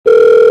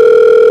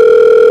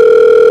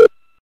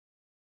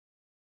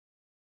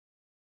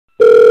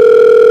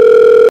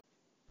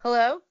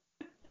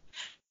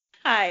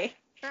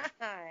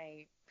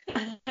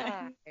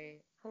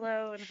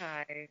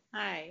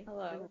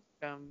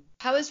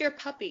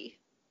puppy.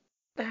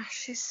 Oh,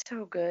 she's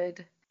so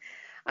good.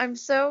 I'm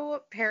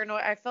so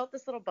paranoid. I felt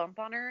this little bump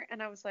on her,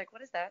 and I was like,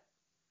 "What is that?"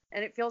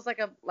 And it feels like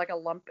a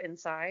lump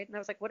inside, and I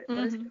was like, "What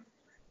is it?"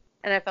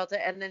 And I felt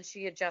it, and then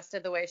she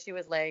adjusted the way she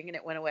was laying, and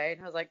it went away,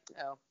 and I was like,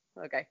 "Oh,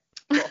 okay,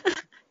 cool."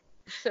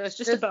 So it's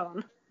just a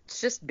bone.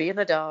 It's just being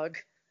a dog.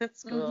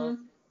 That's cool.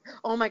 Mm-hmm.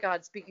 Oh my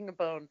God, speaking of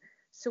bone,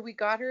 so we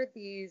got her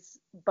these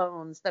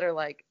bones that are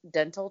like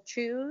dental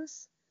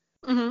chews.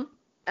 Mm-hmm.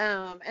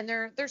 And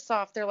they're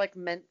soft. They're like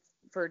meant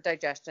for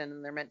digestion,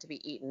 and they're meant to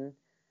be eaten.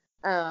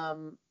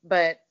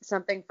 But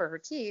something for her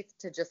teeth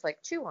to just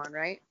like chew on,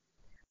 right?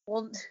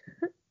 Well,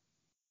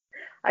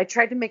 I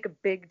tried to make a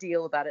big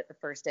deal about it the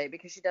first day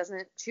because she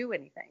doesn't chew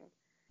anything,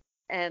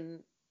 and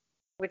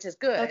which is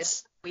good.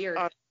 That's weird.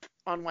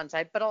 On one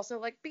side, but also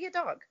like be a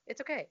dog.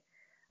 It's okay.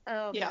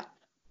 Yeah.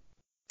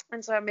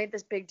 And so I made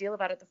this big deal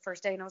about it the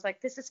first day, and I was like,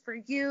 "This is for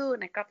you,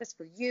 and I got this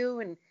for you,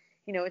 and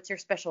it's your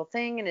special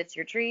thing, and it's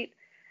your treat."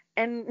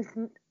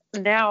 And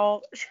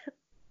now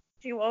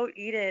she won't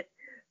eat it,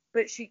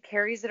 but she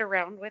carries it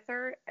around with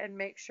her and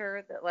makes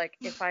sure that like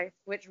if I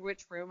switch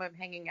which room I'm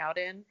hanging out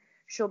in,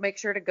 she'll make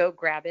sure to go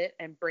grab it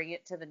and bring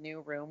it to the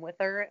new room with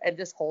her and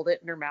just hold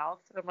it in her mouth.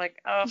 And I'm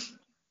like, "Oh,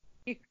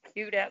 you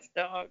cute ass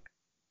dog."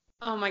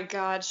 Oh my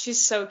God, she's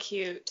so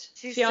cute.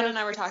 Fiona and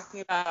I were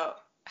talking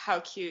about how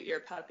cute your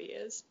puppy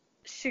is.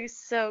 She's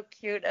so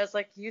cute. I was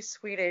like, "You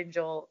sweet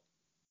angel.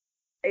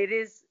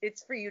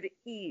 It's for you to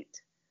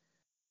eat."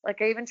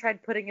 Like I even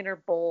tried putting in her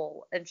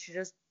bowl, and she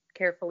just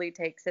carefully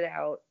takes it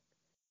out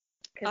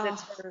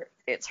because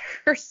it's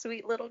her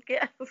sweet little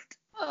gift.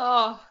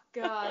 Oh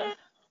God.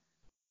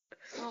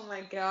 Oh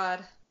my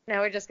God.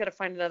 Now we just got to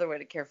find another way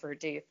to care for her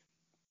teeth.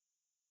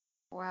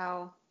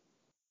 Wow.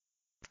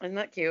 Isn't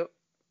that cute?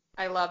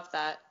 I love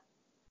that.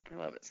 I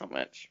love it so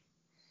much.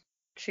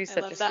 She's I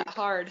such love a that sweet.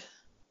 hard.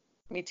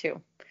 Me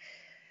too.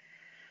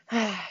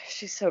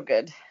 She's so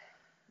good.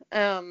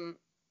 What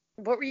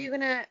were you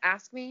gonna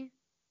ask me?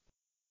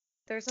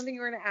 There was something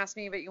you were gonna ask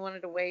me, but you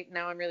wanted to wait.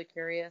 Now I'm really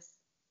curious.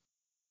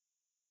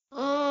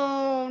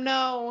 Oh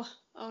no.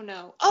 Oh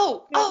no.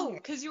 Oh,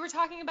 because you were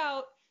talking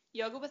about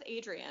yoga with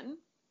Adriene.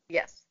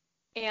 Yes.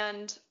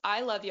 And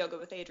I love yoga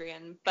with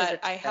Adriene,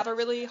 but I have a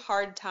really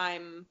hard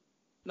time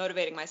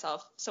motivating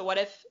myself. So what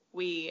if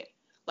we,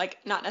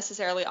 like, not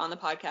necessarily on the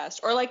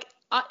podcast, or like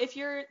if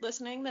you're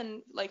listening,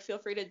 then like feel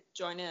free to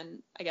join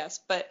in, I guess.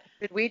 But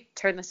did we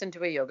turn this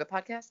into a yoga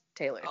podcast,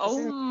 Taylor?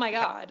 Oh my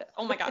God.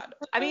 Oh my God.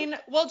 I mean,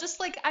 well, just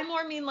like I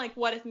more mean like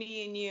what if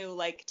me and you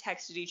like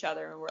texted each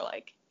other and we're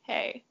like,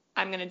 "Hey,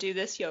 I'm gonna do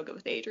this yoga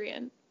with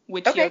Adriene.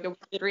 Which yoga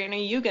with Adriene are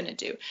you gonna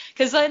do?"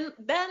 Because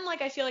then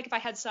like I feel like if I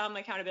had some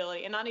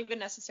accountability and not even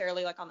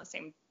necessarily like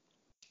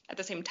at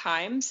the same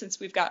time, since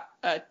we've got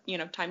a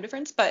time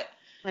difference, but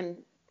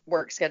and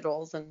work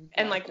schedules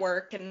and like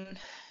work and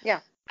yeah,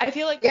 I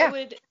feel like I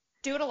would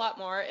do it a lot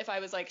more if I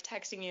was like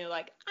texting you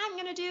like I'm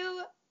gonna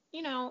do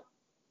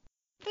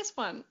this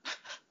one.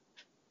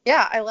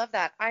 Yeah, I love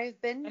that.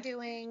 I've been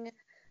doing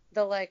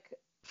the like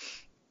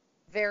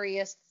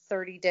various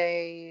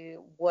 30-day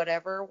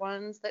whatever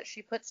ones that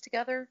she puts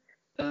together.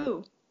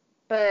 Ooh.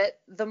 But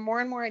the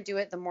more and more I do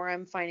it, the more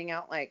I'm finding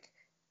out like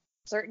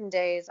certain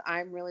days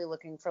I'm really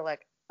looking for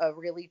like a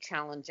really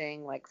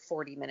challenging like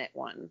 40-minute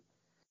one.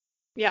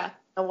 Yeah.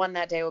 The one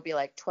that day will be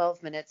like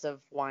 12 minutes of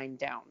wind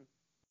down.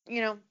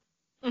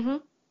 Mm-hmm.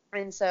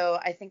 And so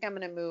I think I'm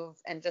going to move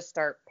and just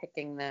start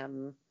picking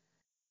them.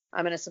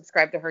 I'm going to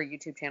subscribe to her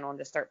YouTube channel and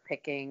just start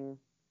picking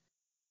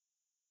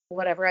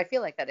whatever I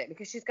feel like that day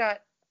because she's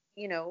got,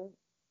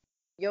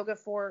 yoga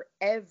for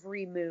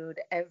every mood,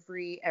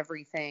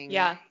 everything.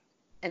 Yeah.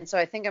 And so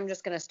I think I'm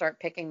just going to start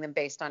picking them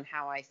based on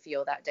how I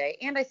feel that day.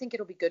 And I think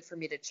it'll be good for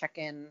me to check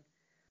in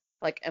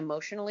like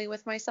emotionally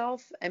with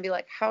myself and be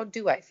like, how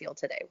do I feel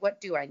today? What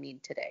do I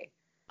need today?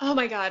 Oh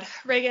my God,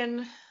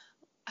 Reagan.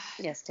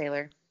 Yes,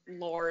 Taylor.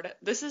 Lord,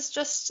 this is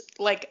just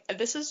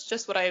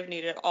what I have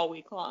needed all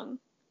week long.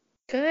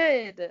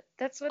 Good.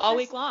 That's what all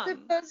this week long is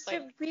supposed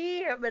to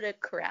be. I'm going to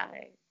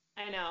cry.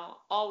 I know,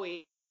 all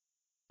week.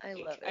 I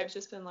love it. I've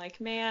just been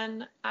like,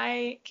 man,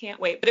 I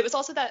can't wait. But it was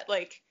also that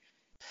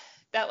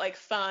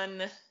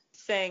fun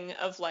thing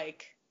of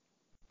like,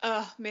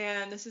 oh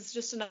man, this is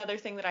just another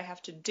thing that I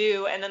have to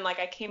do. And then like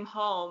I came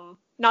home,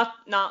 not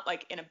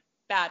like in a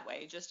bad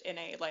way, just in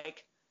a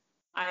like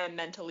I am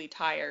mentally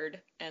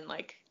tired and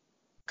like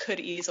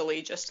could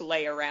easily just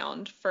lay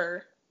around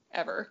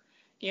forever,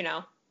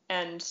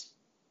 And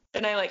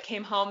then I like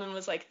came home and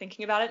was like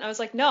thinking about it and I was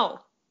like,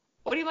 no,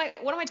 what am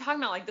I talking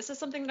about? Like this is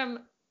something that I'm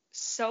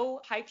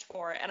so hyped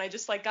for. And I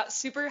just like got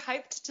super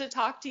hyped to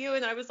talk to you.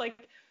 And I was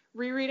like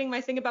rereading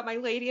my thing about my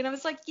lady and I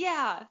was like,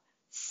 yeah,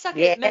 suck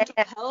it, mental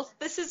health.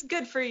 This is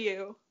good for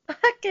you.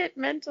 Suck it,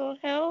 mental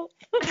health.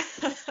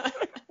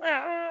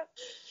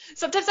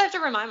 Sometimes I have to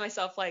remind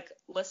myself, like,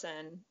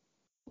 listen,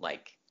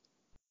 like,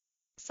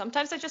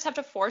 sometimes I just have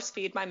to force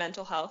feed my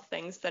mental health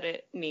things that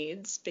it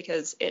needs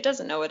because it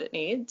doesn't know what it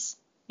needs,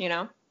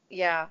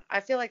 Yeah,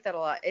 I feel like that a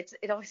lot.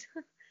 It always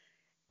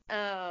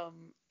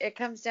it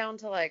comes down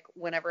to like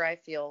whenever I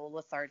feel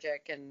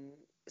lethargic and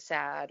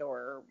sad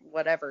or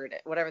whatever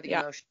whatever the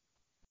Yeah. emotion.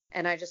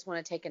 And I just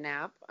want to take a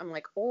nap. I'm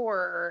like,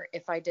 or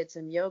if I did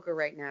some yoga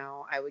right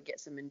now, I would get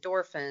some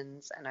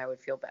endorphins and I would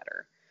feel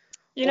better.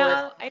 You Or if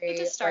know, I need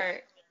to I like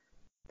start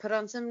put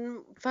on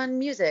some fun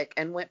music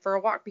and went for a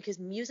walk, because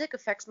music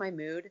affects my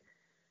mood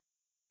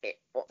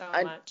so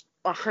a much.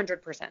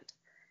 100%.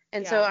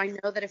 And so Yeah. I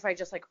know that if I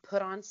just like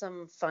put on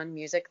some fun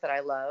music that I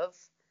love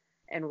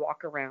and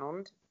walk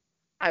around,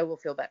 I will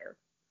feel better.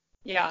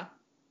 Yeah.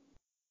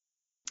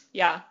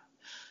 Yeah.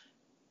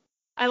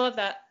 I love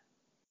that.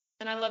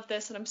 And I love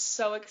this, and I'm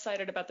so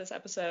excited about this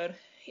episode,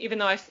 even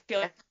though I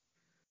feel Yeah.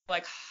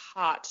 like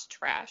hot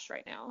trash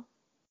right now.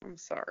 I'm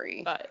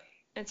sorry. But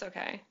it's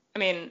okay. I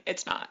mean,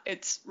 it's not.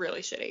 It's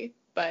really shitty.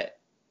 But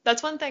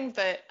that's one thing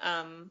that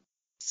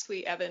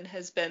Sweet Evan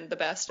has been the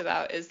best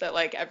about, is that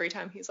like every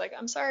time he's like,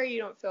 I'm sorry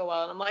you don't feel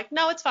well. And I'm like,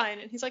 no, it's fine.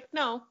 And he's like,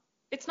 no,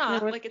 it's No,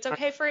 not. Like, it's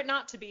okay for it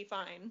not to be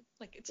fine.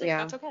 Like, yeah,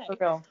 that's okay. for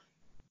real.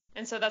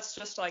 And so that's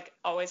just like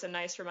always a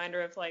nice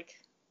reminder of like,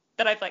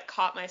 that I've like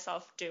caught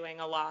myself doing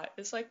a lot.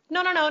 Is like,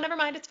 no, never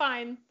mind. It's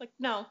fine. Like,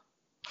 no.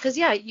 Because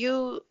yeah,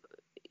 you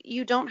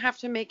don't have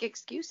to make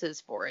excuses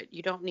for it.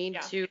 You don't need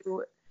Yeah.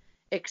 to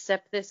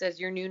accept this as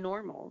your new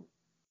normal.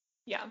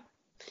 Yeah.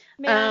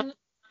 Man,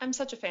 I'm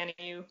such a fan of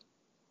you.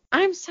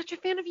 I'm such a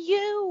fan of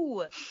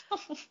you.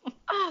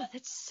 Oh,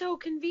 that's so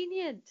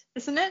convenient.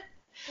 Isn't it?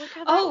 Look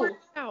how that Oh,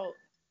 worked out.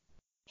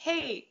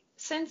 hey,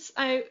 since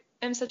I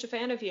am such a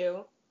fan of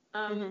you,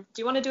 Mhm.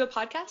 do you want to do a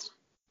podcast?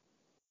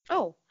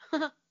 Oh,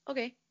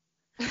 okay.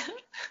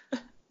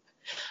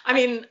 I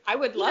mean, I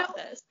would You love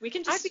know, this. We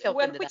can I'd just, be open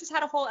what to if we that. just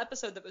had a whole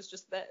episode that was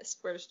just this,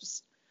 where it's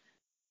just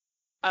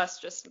us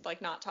just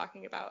like not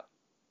talking about.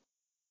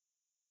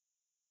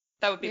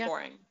 That would be Yeah.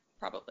 boring,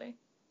 probably.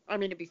 I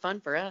mean, it'd be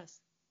fun for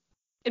us.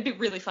 It'd be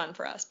really fun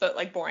for us, but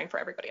like boring for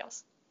everybody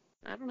else.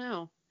 I don't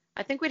know.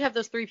 I think we'd have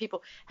those 3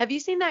 people. Have you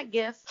seen that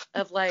GIF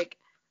of like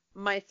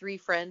my 3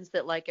 friends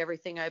that like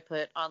everything I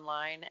put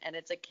online, and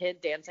it's a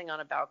kid dancing on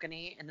a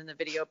balcony, and then the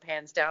video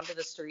pans down to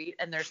the street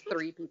and there's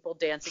 3 people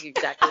dancing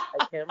exactly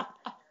like him?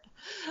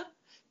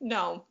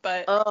 No,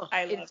 but Oh,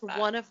 I love it's that.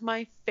 one of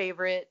my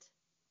favorite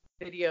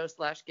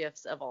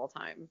video/GIFs of all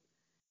time.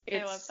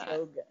 It's love that.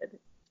 so good.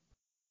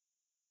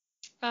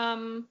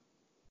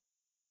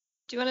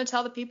 Do you want to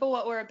tell the people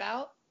what we're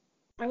about?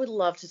 I would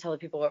love to tell the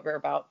people what we're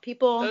about.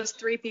 People, Those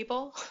 3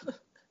 people?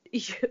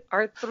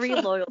 our 3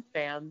 loyal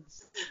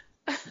fans,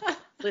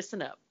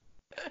 listen up.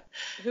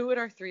 Who would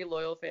our 3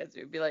 loyal fans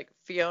be? It'd be like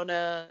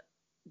Fiona,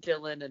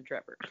 Dylan, and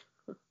Trevor.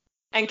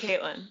 And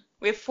Caitlin.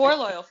 We have 4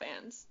 loyal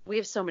fans. We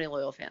have so many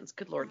loyal fans.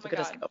 Good Lord, Oh my look at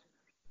us God. go.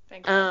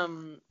 Thank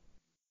God.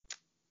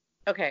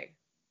 Okay.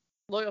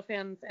 Loyal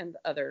fans and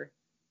other.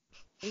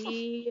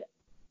 We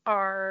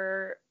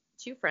are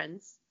 2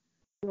 friends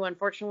who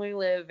unfortunately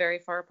live very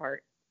far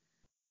apart.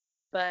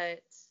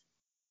 But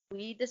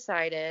we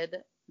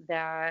decided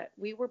that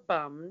we were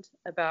bummed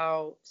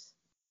about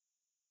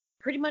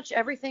pretty much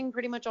everything,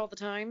 pretty much all the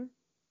time.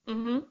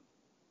 Mm-hmm.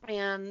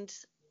 And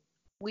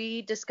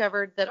we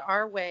discovered that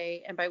our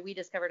way, and by we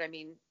discovered, I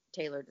mean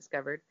Taylor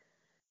discovered,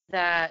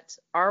 that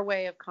our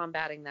way of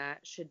combating that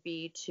should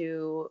be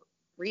to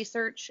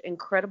research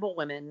incredible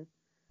women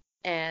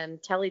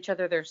and tell each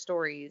other their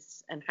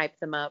stories and hype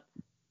them up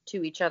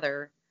to each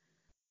other,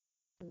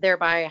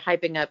 thereby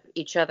hyping up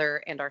each other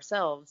and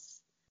ourselves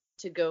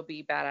to go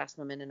be badass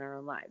women in our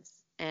own lives.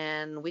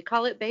 And we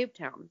call it Babe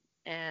Town,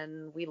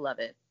 and we love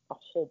it a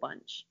whole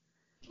bunch.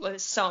 Love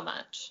it so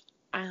much.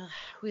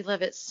 We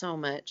love it so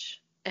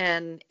much.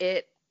 And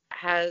it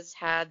has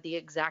had the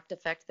exact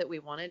effect that we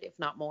wanted, if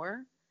not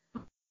more.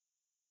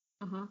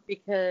 Mm-hmm.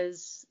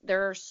 Because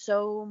there are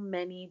so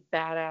many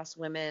badass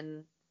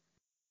women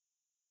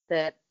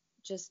that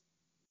just,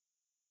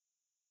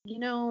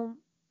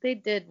 they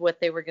did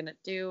what they were going to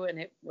do, and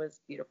it was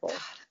beautiful.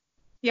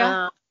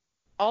 Yeah.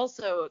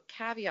 Also,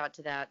 caveat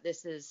to that,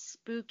 this is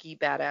Spooky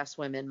Badass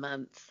Women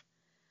Month.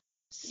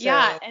 So,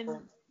 yeah, and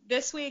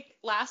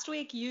last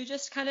week, you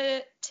just kind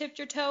of tipped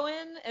your toe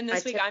in, and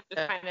this week I'm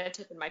just kind of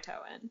tipping my toe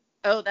in.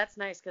 Oh, that's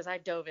nice, because I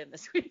dove in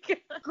this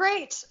week.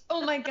 Great.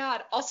 Oh my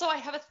God. Also, I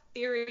have a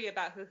theory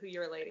about who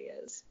your lady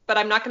is, but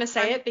I'm not going to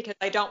say it because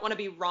I don't want to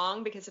be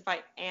wrong, because if I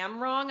am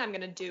wrong, I'm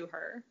going to do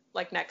her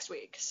like next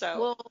week. So.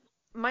 Well,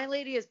 my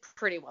lady is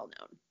pretty well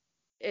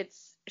known.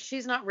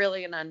 She's not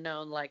really an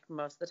unknown like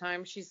most of the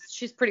time.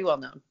 She's pretty well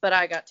known, but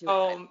I got too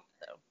excited.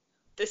 So.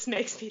 This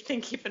makes me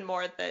think even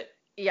more that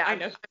I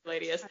know who the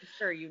lady is. I'm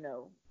sure you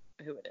know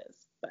who it is,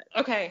 but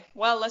okay.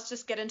 Well, let's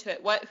just get into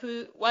it. What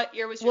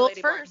year was your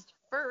lady born?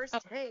 First,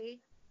 hey.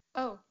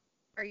 Oh.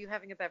 Are you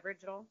having a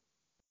beverage at all?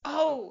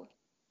 Oh,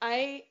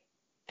 I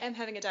am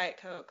having a Diet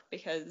Coke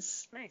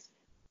because nice.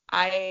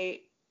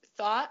 I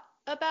thought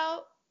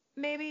about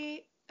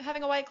maybe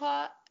having a White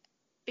Claw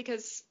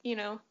because,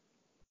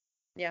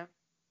 Yeah.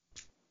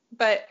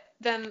 But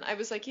then I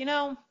was like,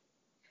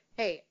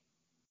 hey,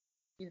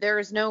 there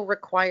is no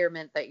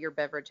requirement that your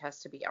beverage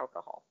has to be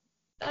alcohol.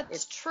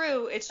 That's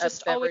true. It's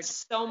just always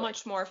so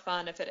much more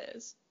fun if it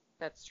is.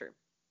 That's true.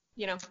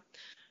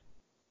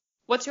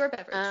 What's your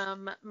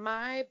beverage?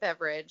 My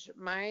beverage,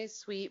 my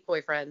sweet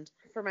boyfriend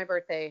for my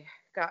birthday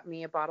got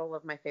me a bottle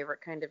of my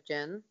favorite kind of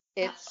gin.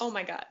 Oh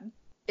my God.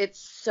 It's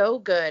so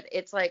good.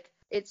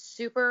 It's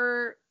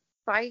super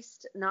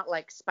spiced, not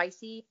like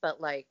spicy,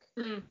 but like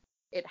Mm.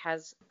 it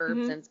has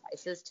herbs Mm-hmm. and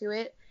spices to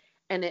it,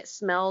 and it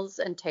smells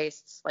and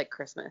tastes like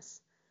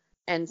Christmas.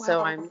 And so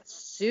Wow. I'm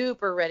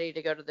super ready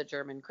to go to the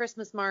German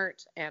Christmas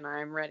mart, and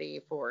I'm ready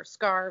for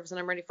scarves, and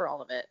I'm ready for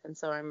all of it. And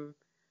so I'm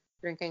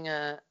drinking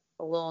a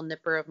little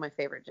nipper of my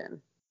favorite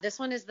gin. This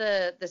one is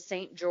the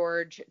St.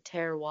 George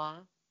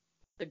Terroir,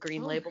 the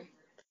green Oh. label.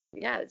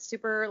 Yeah, it's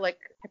super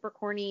like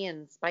peppercorny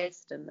and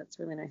spiced, and that's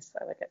really nice.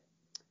 I like it.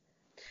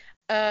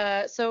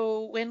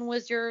 So when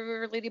was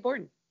your lady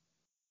born?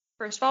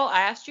 First of all,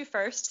 I asked you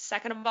first.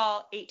 Second of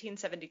all,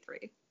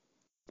 1873.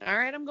 All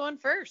right, I'm going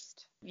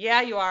first.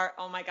 Yeah, you are.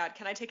 Oh my God.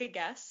 Can I take a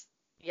guess?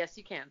 Yes,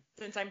 you can.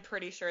 Since I'm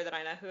pretty sure that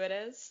I know who it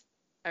is.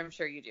 I'm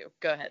sure you do.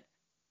 Go ahead.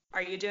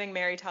 Are you doing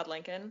Mary Todd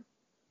Lincoln?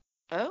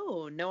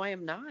 Oh, no, I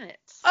am not.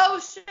 Oh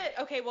shit.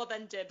 Okay, well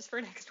then dibs for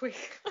next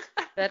week.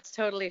 That's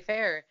totally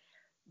fair.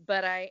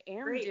 But I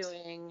am Great.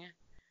 doing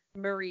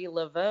Marie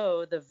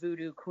Laveau, the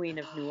Voodoo Queen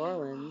of New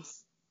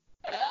Orleans.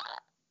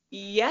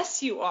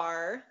 Yes, you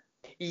are.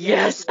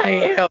 Yes, I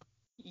am.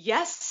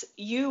 Yes,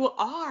 you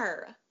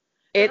are.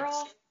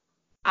 It's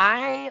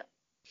I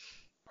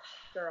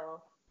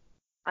Girl.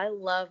 I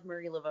love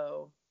Marie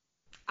Laveau.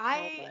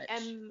 I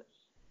am.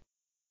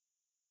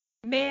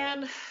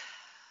 Man.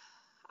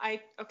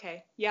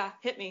 Okay. Yeah,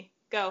 hit me.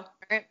 Go. All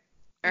right.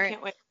 I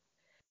can't wait.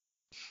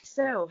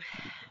 So,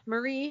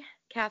 Marie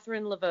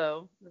Catherine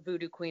Laveau, the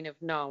Voodoo Queen of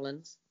New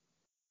Orleans.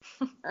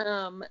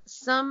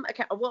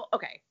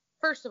 Okay.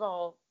 First of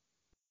all,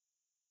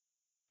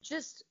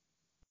 just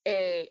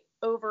a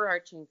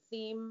overarching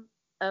theme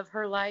of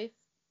her life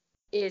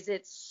is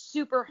it's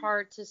super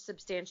hard to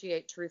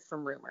substantiate truth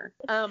from rumor.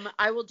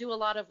 I will do a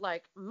lot of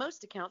like,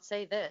 most accounts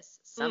say this,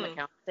 some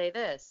accounts say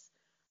this.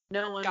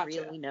 No one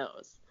really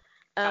knows.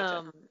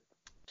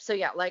 So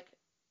yeah, like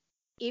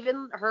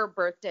even her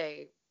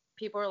birthday,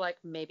 people are like,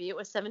 maybe it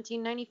was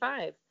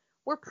 1795.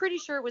 We're pretty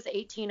sure it was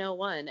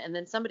 1801. And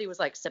then somebody was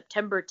like,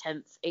 September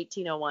 10th,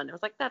 1801. I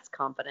was like, that's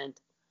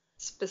confident.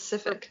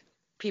 Specific. For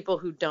people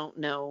who don't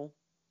know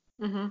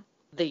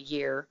the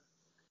year.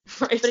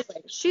 Right. But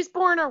anyway, she's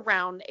born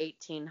around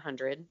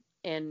 1800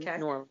 in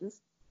New Orleans.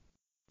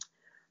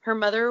 Her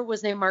mother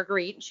was named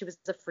Marguerite, and she was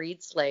a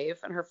freed slave.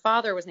 And her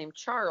father was named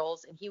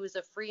Charles, and he was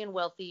a free and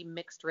wealthy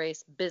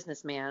mixed-race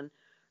businessman.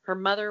 Her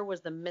mother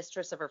was the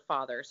mistress of her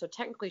father, so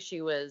technically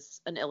she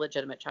was an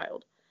illegitimate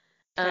child.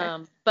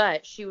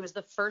 But she was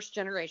the first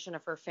generation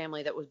of her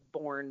family that was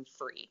born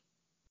free.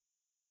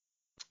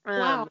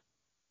 Wow.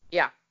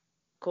 Yeah.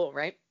 Cool,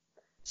 right?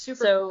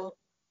 Super cool.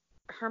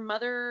 Her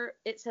mother,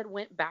 it said,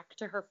 went back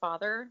to her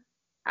father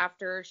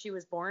after she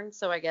was born,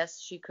 so I guess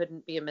she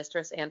couldn't be a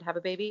mistress and have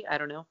a baby. I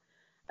don't know.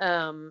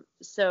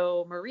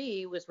 So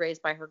Marie was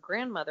raised by her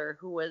grandmother,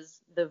 who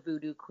was the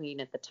voodoo queen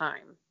at the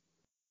time.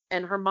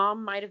 And her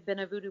mom might have been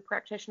a voodoo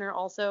practitioner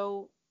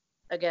also.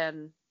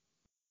 Again,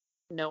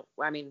 no,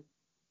 I mean,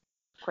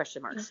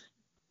 question marks.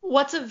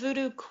 What's a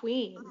voodoo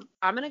queen?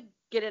 I'm going to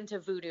get into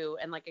voodoo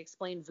and like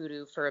explain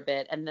voodoo for a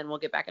bit, and then we'll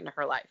get back into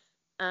her life.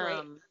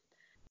 Right.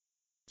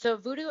 So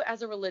voodoo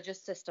as a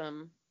religious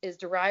system is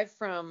derived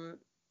from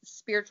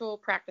spiritual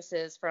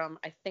practices from,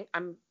 I think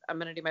I'm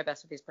going to do my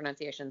best with these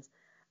pronunciations.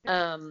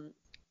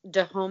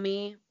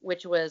 Dahomey,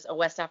 which was a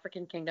West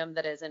African kingdom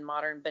that is in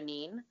modern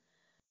Benin.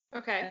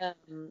 Okay.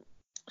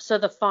 So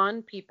the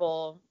Fon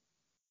people,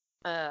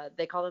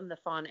 they call them the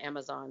Fon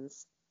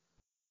Amazons,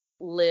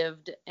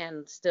 lived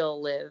and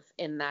still live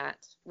in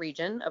that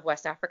region of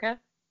West Africa.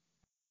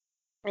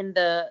 And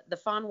the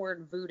Fon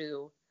word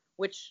voodoo,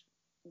 which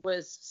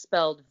was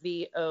spelled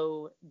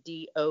Vodou,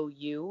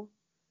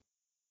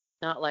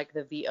 not like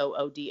the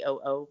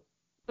Voodoo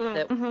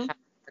that was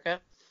Africa.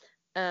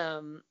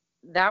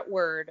 That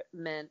word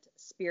meant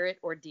spirit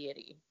or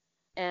deity.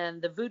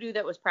 And the voodoo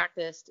that was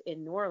practiced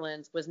in New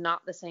Orleans was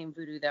not the same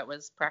voodoo that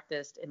was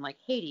practiced in like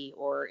Haiti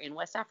or in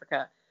West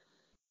Africa.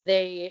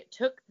 They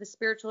took the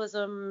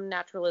spiritualism,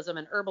 naturalism,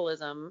 and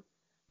herbalism,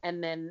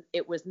 and then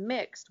it was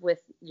mixed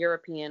with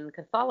European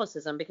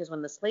Catholicism, because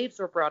when the slaves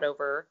were brought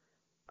over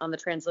on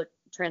the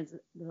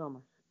oh my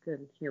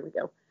good, here we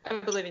go. I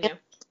believe in you.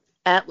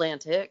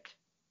 Atlantic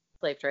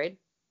slave trade.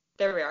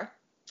 There we are.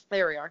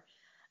 There we are.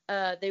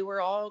 They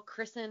were all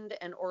christened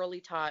and orally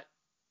taught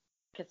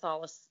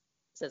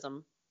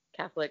Catholicism,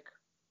 Catholic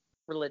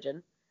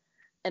religion,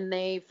 and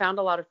they found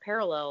a lot of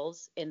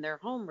parallels in their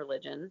home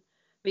religion,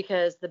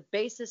 because the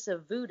basis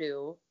of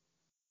voodoo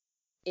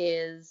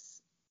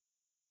is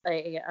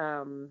a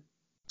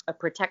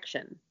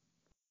protection.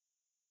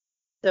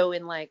 So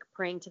in like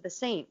praying to the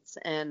saints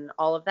and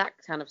all of that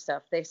kind of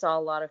stuff, they saw a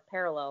lot of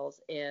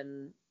parallels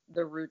in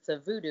the roots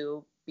of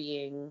voodoo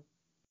being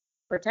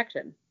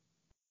protection.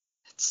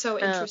 It's so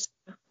interesting.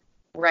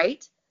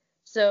 Right?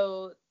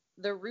 So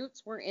the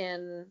roots were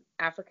in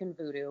African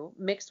voodoo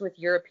mixed with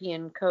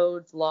European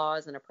codes,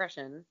 laws, and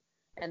oppression.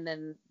 And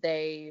then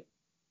they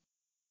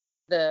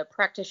the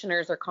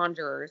practitioners or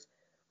conjurers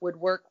would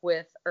work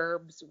with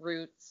herbs,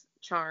 roots,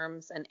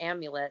 charms, and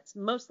amulets,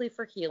 mostly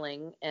for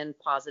healing and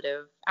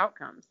positive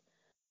outcomes.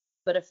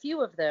 But a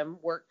few of them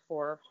worked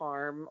for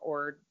harm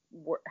or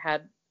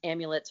had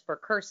amulets for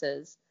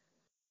curses.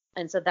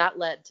 And so that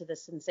led to the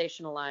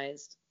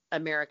sensationalized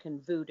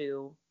American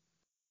voodoo,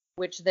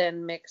 which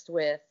then mixed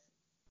with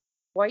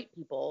white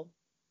people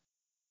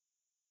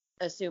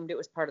assumed it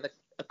was part of the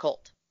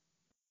occult.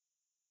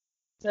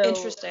 So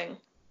Interesting.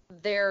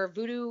 their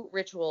voodoo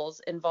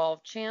rituals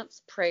involve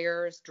chants,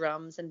 prayers,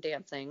 drums, and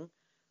dancing,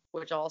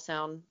 which all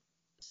sound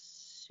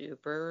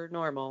super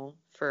normal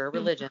for a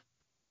religion.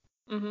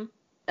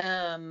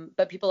 Mm-hmm.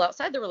 But people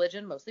outside the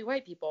religion, mostly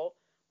white people,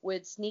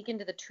 would sneak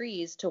into the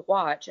trees to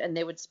watch, and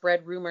they would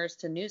spread rumors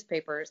to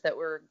newspapers that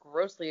were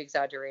grossly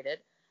exaggerated,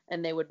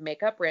 and they would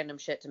make up random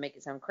shit to make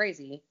it sound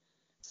crazy.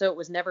 So it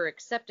was never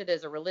accepted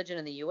as a religion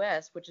in the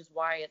U.S., which is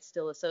why it's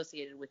still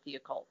associated with the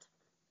occult.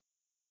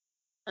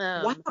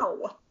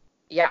 Wow.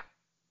 Yeah.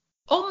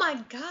 Oh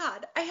my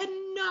God. I had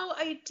no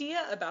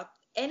idea about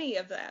any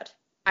of that.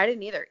 I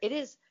didn't either. It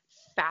is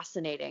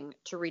fascinating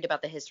to read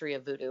about the history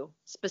of voodoo,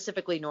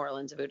 specifically New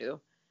Orleans voodoo.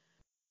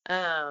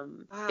 Wow.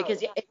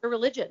 Because it's a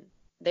religion.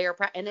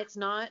 And it's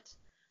not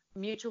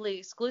mutually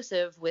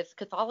exclusive with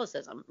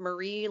Catholicism.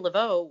 Marie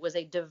Laveau was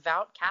a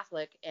devout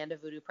Catholic and a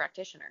voodoo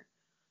practitioner.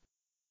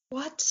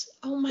 What?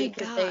 Oh my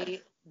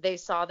God. They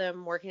saw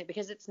them working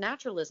because it's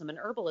naturalism and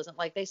herbalism.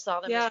 Like they saw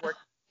them as working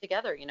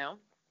together, you know?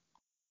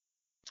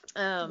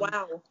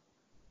 Wow.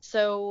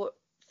 So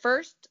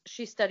first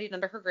she studied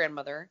under her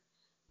grandmother,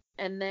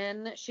 and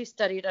then she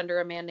studied under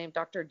a man named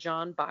Dr.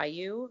 John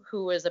Bayou,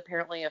 who was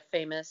apparently a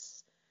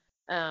famous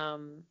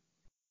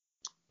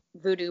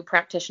voodoo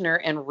practitioner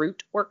and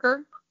root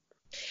worker.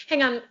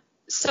 Hang on.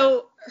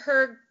 So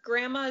her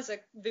grandma is a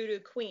voodoo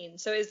queen.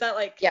 So is that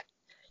like,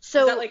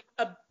 So is that like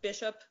a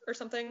bishop or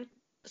something?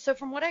 So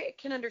from what I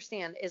can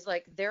understand is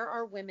like there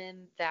are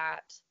women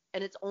that,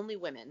 and it's only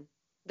women.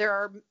 There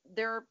are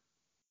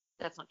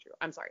that's not true.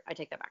 I'm sorry. I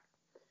take that back.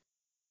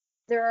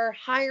 There are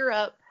higher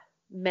up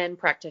men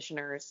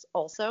practitioners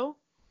also,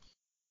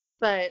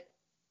 but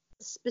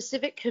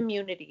specific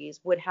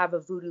communities would have a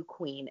voodoo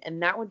queen,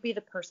 and that would be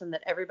the person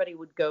that everybody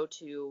would go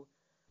to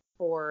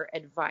for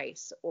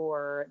advice,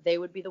 or they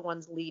would be the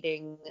ones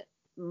leading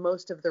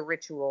most of the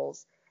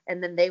rituals,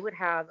 and then they would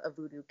have a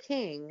voodoo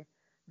king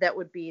that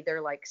would be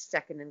their like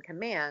second in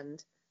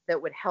command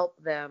that would help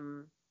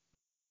them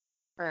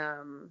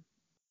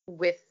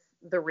with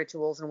the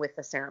rituals and with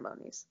the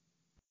ceremonies.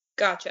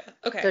 Gotcha.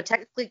 Okay. So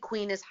technically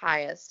queen is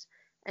highest,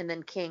 and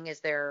then king is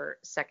their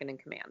second in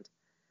command.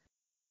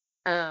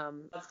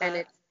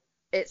 And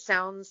it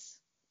sounds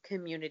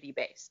community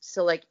based.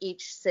 So like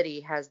each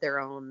city has their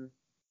own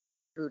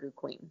voodoo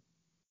queen.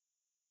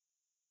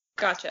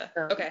 Gotcha.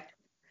 Okay.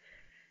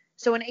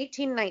 So in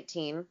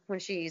 1819, when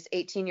she's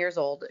 18 years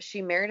old,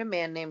 she married a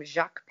man named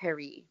Jacques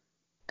Perry.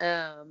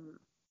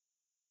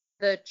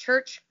 The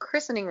church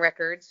christening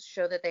records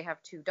show that they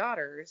have two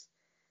daughters,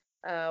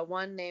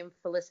 one named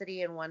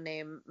Felicity and one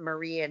named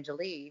Marie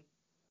Angélie.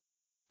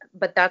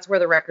 But that's where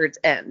the records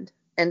end.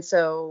 And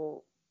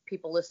so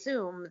people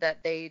assume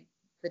that the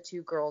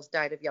two girls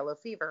died of yellow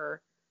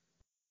fever,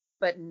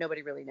 but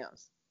nobody really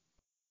knows.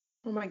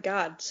 Oh my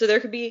God. So there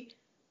could be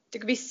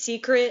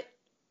secret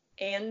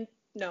and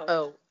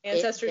no.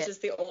 Ancestors is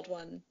the old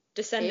one.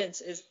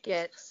 Descendants is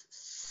gets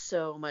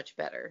so much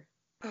better.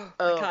 Oh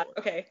my God.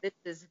 Okay. This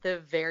is the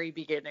very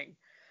beginning.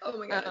 Oh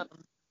my God.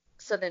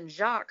 So then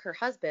Jacques, her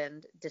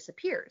husband,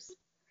 disappears.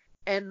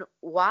 And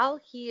while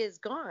he is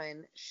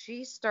gone,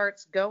 she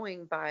starts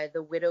going by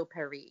the widow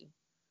Perry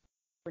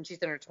when she's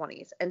in her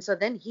 20s. And so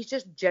then he's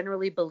just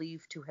generally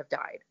believed to have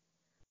died.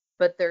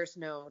 But there's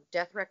no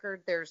death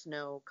record. There's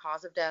no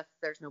cause of death.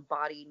 There's no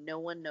body. No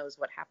one knows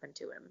what happened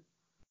to him.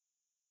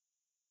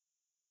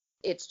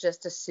 It's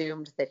just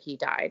assumed that he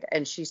died.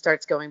 And she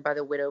starts going by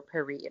the widow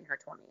Perry in her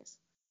 20s.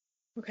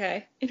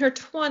 Okay. In her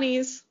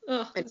 20s.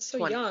 Oh, that's so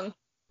 20s.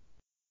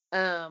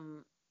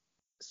 young.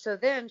 So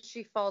then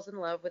she falls in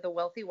love with a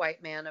wealthy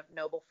white man of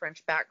noble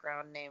French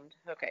background named,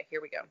 okay,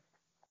 here we go.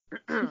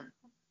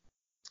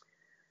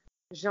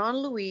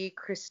 Jean-Louis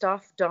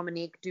Christophe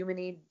Dominique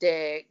Duminy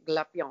de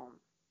Glapion.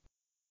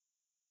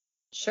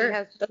 Sure.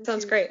 That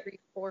sounds great. 3,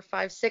 4,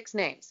 5, 6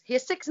 names. He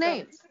has 6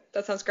 names.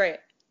 That sounds great.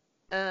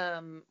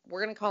 We're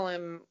going to call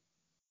him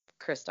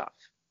Christophe.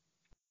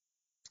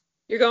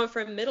 You're going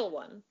for a middle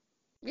one.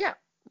 Yeah,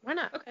 why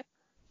not? Okay,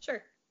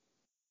 sure.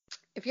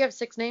 If you have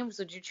 6 names,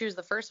 would you choose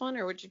the first one,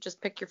 or would you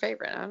just pick your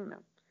favorite? I don't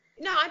know.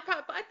 No, I'd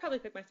probably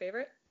pick my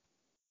favorite.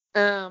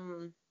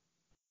 So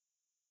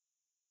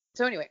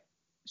anyway,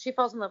 she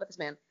falls in love with this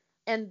man.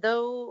 And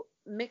though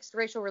mixed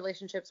racial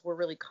relationships were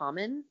really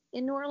common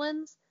in New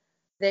Orleans,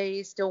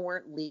 they still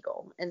weren't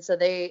legal. And so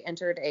they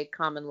entered a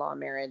common law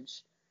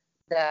marriage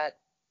that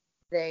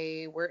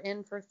they were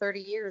in for 30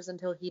 years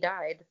until he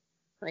died.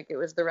 Like it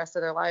was the rest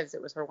of their lives.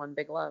 It was her one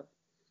big love.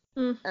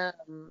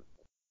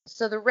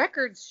 So the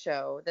records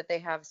show that they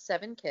have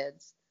 7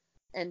 kids,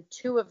 and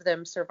 2 of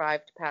them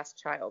survived past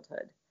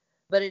childhood.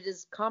 but it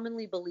is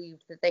commonly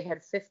believed that they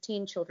had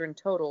 15 children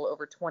total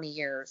over 20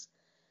 years,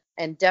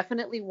 and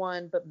definitely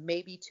one, but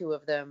maybe two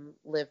of them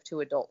lived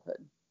to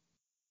adulthood.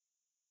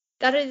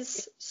 That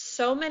is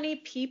so many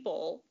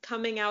people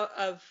coming out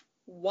of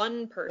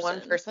one person.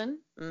 One person?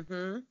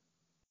 Mm-hmm.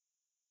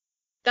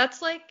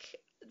 That's like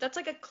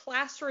a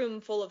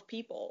classroom full of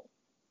people.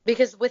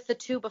 Because with the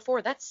two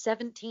before, that's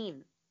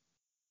 17.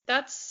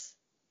 That's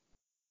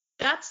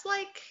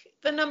like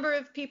the number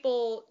of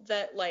people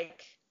that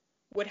like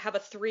would have a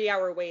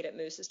 3-hour wait at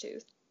Moose's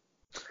Tooth.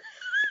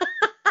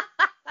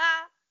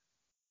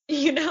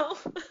 You know?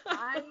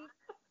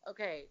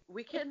 Okay,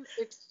 we can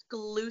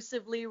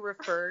exclusively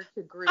refer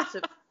to groups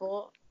of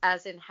people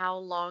as in how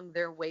long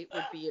their wait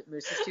would be at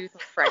Moose's Tooth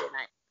on Friday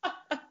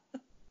night.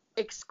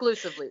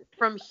 Exclusively,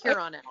 from here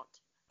on out.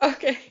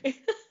 Okay.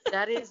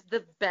 That is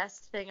the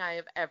best thing I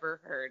have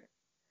ever heard.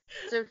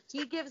 So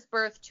he gives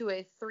birth to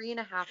a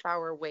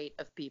 3.5-hour wait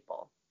of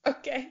people.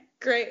 Okay,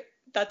 great.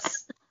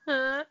 That's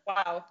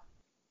wow.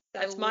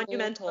 That's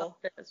monumental.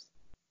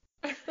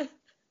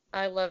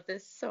 I love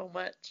this so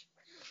much.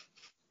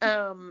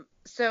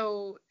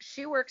 So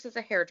she works as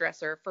a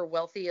hairdresser for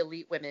wealthy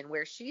elite women,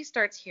 where she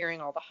starts hearing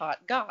all the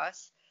hot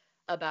goss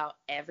about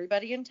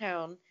everybody in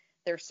town,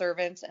 their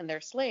servants and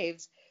their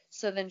slaves,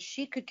 so then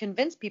she could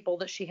convince people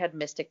that she had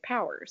mystic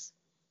powers.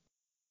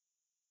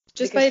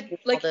 Just by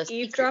like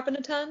eavesdropping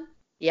a ton?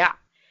 Yeah.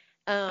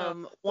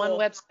 Cool. One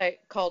website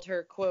called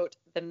her, quote,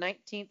 the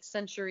 19th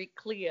century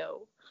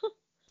Cleo.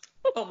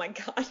 Oh my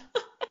God.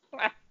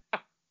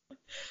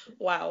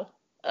 Wow.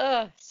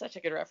 Such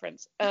a good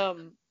reference.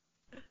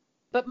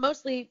 But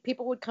mostly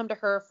people would come to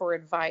her for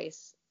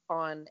advice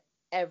on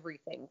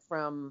everything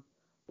from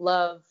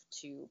love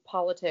to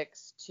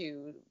politics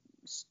to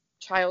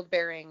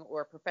childbearing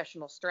or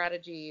professional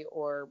strategy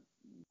or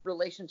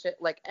relationship,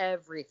 like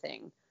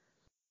everything.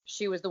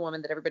 She was the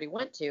woman that everybody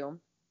went to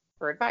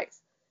for advice.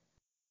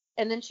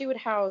 And then she would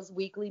house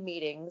weekly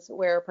meetings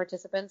where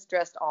participants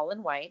dressed all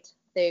in white.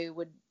 They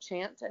would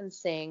chant and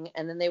sing,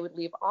 and then they would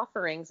leave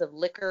offerings of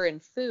liquor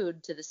and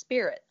food to the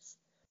spirits.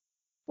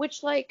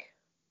 Which, like,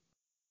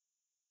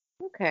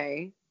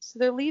 okay, so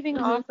they're leaving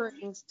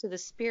offerings to the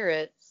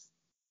spirits.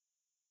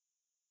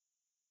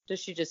 Does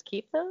she just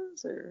keep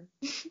those, or?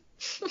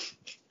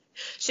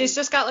 She's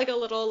just got like a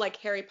little like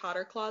Harry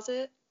Potter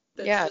closet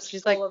that's just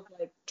she's full of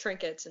like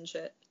trinkets and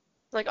shit.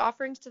 Like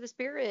offerings to the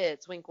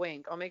spirits, wink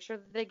wink. I'll make sure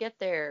that they get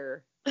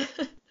there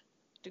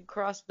to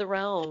cross the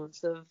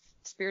realms of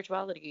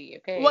spirituality.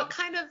 Okay. What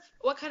kind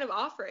of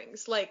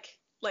offerings? Like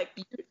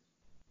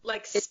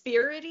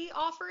spirity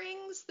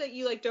offerings that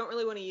you like don't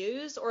really want to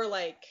use, or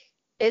like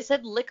it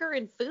said liquor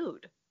and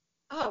food.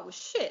 Oh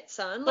shit,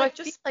 son. So like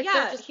just like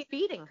they're just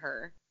feeding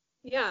her.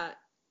 Yeah.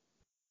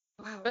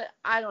 Wow. But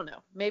I don't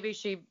know. Maybe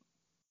she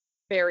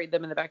buried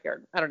them in the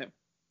backyard. I don't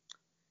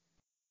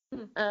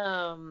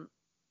know.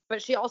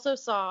 But she also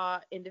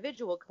saw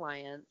individual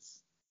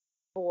clients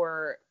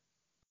for,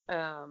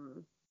 I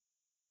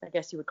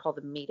guess you would call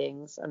them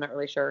meetings. I'm not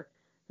really sure.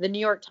 The New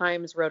York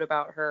Times wrote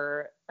about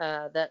her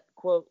that,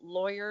 quote,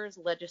 lawyers,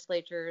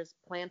 legislators,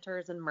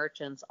 planters, and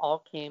merchants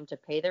all came to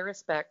pay their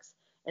respects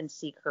and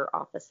seek her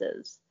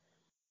offices.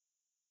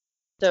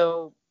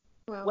 So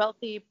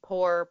wealthy,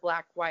 poor,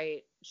 black,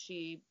 white,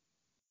 she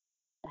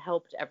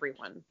helped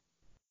everyone.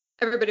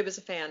 Everybody was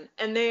a fan.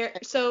 And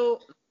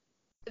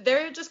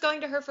they're just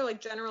going to her for like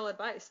general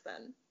advice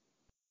then.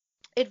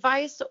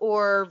 Advice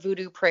or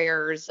voodoo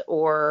prayers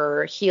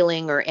or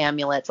healing or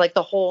amulets, like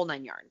the whole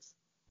 9 yards.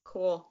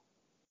 Cool.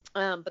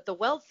 But the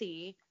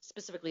wealthy,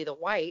 specifically the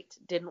white,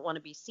 didn't want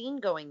to be seen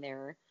going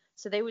there.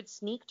 So they would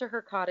sneak to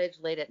her cottage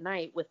late at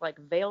night with like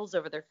veils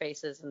over their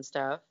faces and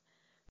stuff.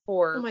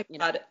 For, oh my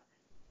God.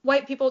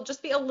 White people,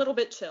 just be a little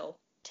bit chill.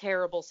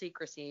 Terrible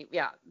secrecy.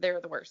 Yeah, they're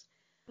the worst.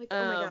 Like,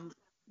 oh my God.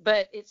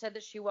 But it said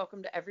that she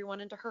welcomed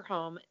everyone into her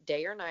home,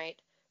 day or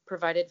night,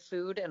 provided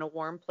food and a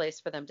warm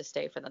place for them to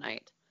stay for the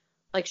night.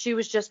 Like, she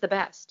was just the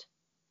best.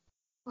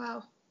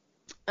 Wow.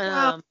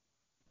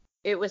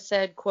 It was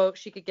said, quote,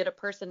 she could get a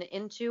person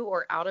into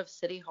or out of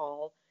City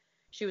Hall.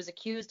 She was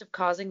accused of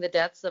causing the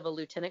deaths of a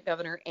lieutenant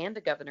governor and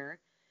a governor.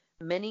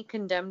 Many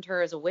condemned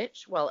her as a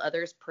witch, while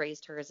others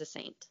praised her as a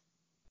saint.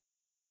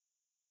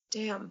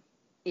 Damn.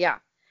 Yeah.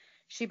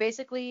 She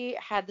basically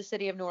had the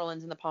city of New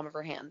Orleans in the palm of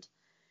her hand.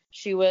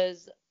 She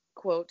was,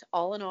 quote,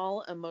 all in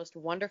all, a most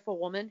wonderful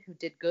woman who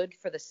did good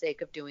for the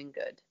sake of doing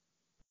good.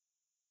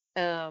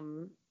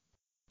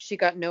 She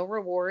got no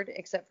reward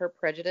except for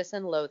prejudice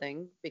and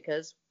loathing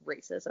because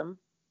racism.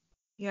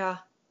 Yeah.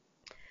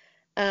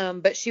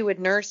 But she would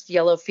nurse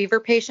yellow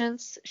fever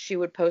patients. She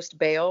would post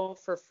bail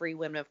for free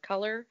women of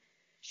color.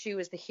 She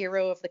was the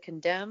hero of the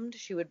condemned.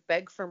 She would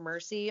beg for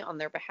mercy on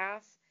their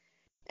behalf.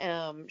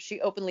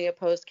 She openly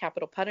opposed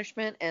capital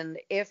punishment, and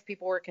if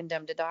people were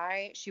condemned to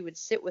die, she would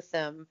sit with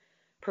them,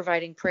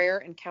 providing prayer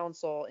and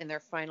counsel in their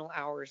final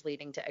hours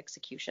leading to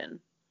execution.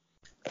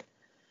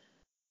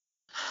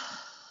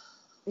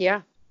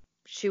 Yeah,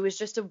 she was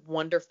just a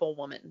wonderful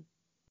woman.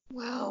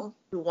 Wow.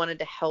 Who wanted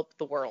to help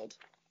the world.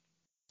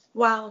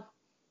 Wow.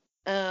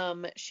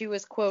 She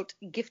was, quote,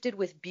 gifted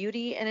with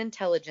beauty and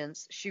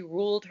intelligence. She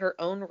ruled her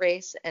own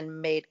race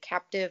and made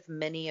captive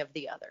many of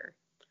the other,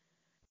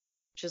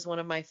 which is one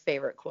of my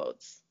favorite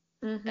quotes.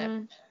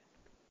 Mm-hmm.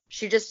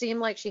 She just seemed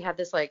like she had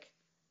this, like,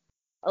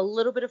 a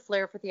little bit of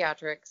flair for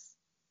theatrics,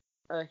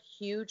 a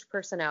huge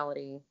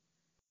personality,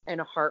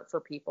 and a heart for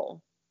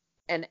people.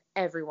 And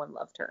everyone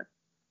loved her.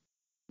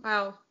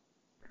 Wow.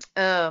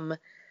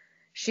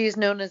 She's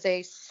known as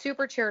a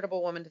super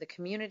charitable woman to the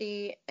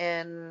community,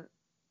 and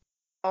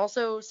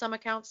also some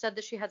accounts said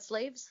that she had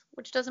slaves,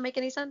 which doesn't make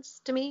any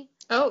sense to me.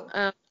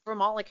 Oh.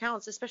 From all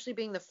accounts, especially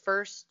being the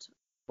first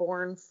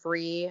born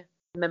free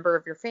member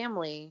of your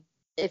family,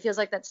 it feels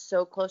like that's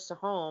so close to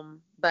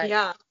home, but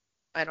Yeah.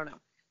 I don't know.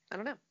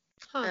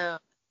 Huh.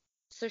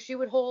 So she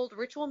would hold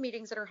ritual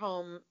meetings at her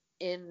home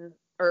in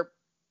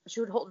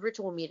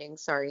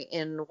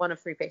one of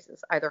three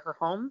places, either her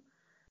home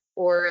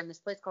or in this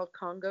place called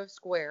Congo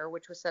Square,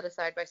 which was set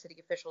aside by city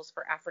officials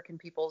for African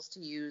peoples to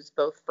use,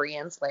 both free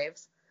and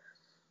slaves,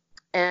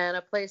 and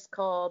a place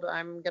called,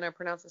 I'm going to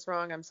pronounce this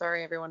wrong, I'm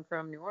sorry everyone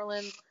from New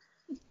Orleans,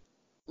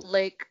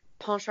 Lake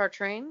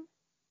Pontchartrain.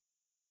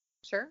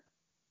 Sure?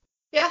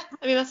 Yeah,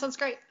 I mean, that sounds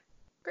great.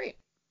 Great.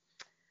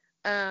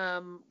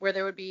 Where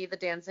there would be the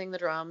dancing, the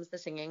drums, the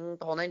singing,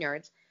 the whole nine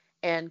yards.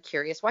 And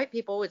curious white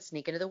people would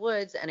sneak into the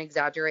woods and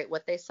exaggerate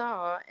what they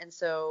saw. And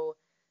so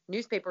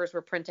newspapers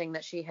were printing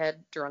that she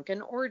had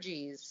drunken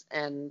orgies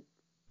and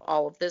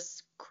all of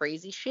this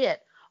crazy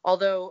shit.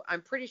 Although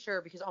I'm pretty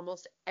sure, because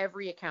almost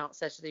every account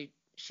says that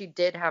she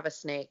did have a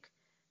snake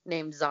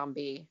named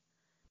Zombie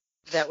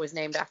that was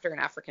named after an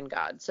African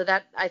god. So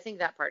that, I think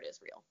that part is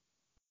real.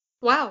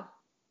 Wow.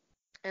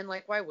 And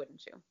like, why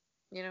wouldn't you?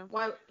 You know?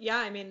 Why? Yeah,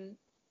 I mean,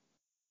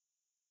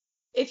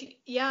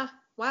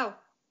 wow.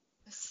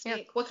 A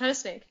snake. Yeah. What kind of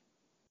snake?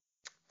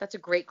 That's a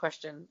great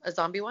question. A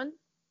zombie one?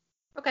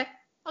 Okay,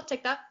 I'll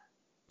take that.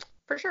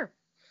 For sure.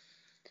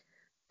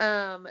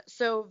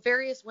 So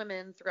various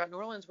women throughout New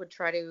Orleans would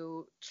try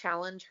to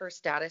challenge her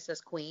status as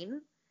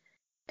queen.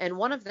 And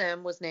one of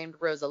them was named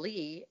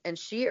Rosalie, and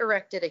she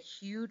erected a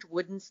huge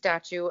wooden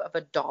statue of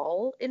a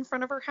doll in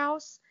front of her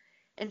house.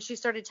 And she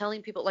started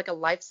telling people, like, a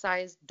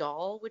life-size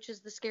doll, which is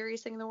the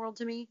scariest thing in the world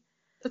to me.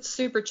 That's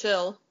super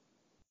chill.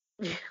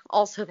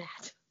 Also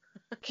that.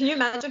 Can you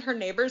imagine her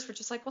neighbors were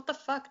just like, what the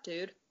fuck,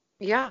 dude?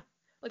 Yeah.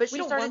 Like, But we she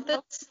don't started want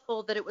telling this.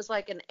 people that it was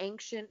like an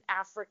ancient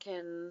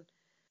African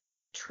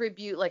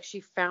tribute, like she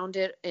found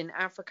it in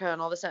Africa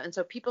and all this stuff. And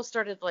so people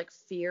started to, like,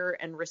 fear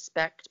and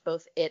respect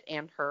both it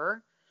and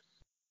her.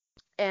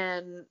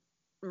 And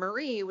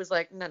Marie was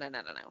like, no.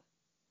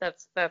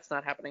 That's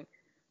not happening.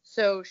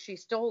 So she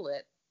stole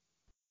it.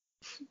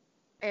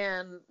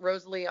 And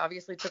Rosalie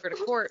obviously took her to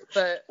court,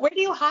 but Where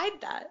do you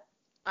hide that?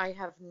 I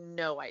have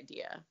no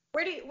idea.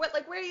 Where do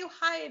you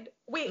hide?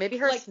 Wait, Maybe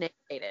her like, snake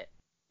ate it.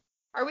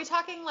 are we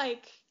talking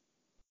like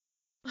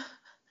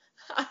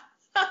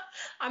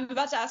I'm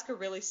about to ask a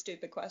really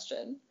stupid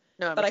question,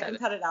 No, I'm but I excited.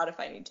 can cut it out if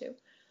I need to.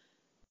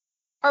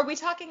 Are we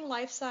talking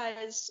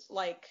life-sized,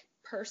 like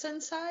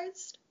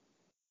person-sized?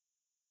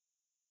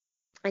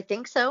 I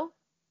think so.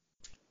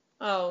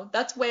 Oh,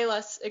 that's way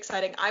less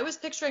exciting. I was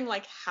picturing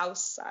like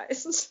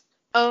house-sized.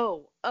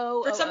 Oh.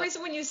 For some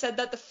reason, when you said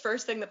that, the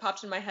first thing that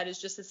popped in my head is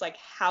just this like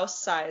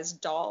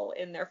house-sized doll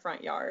in their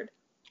front yard.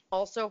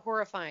 Also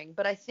horrifying,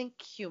 but I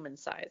think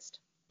human-sized.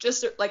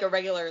 Just like a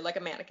regular, like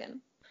a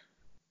mannequin.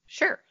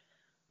 Sure.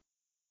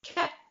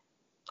 Okay.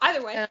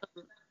 Either way.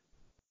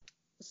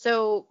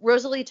 So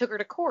Rosalie took her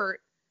to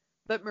court,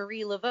 but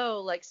Marie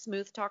Laveau, like,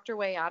 smooth talked her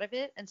way out of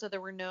it, and so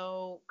there were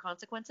no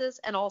consequences,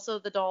 and also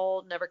the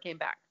doll never came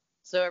back.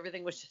 So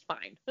everything was just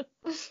fine.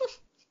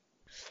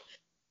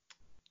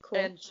 Cool.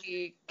 And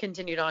she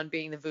continued on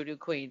being the voodoo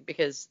queen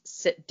because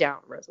sit down,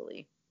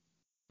 Rosalie.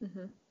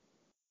 Mm-hmm.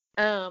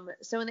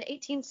 So in the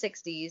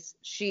 1860s,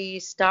 she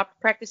stopped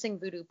practicing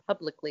voodoo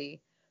publicly,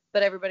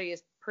 but everybody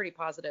is pretty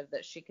positive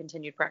that she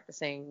continued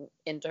practicing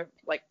into,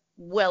 like,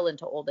 well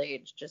into old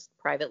age, just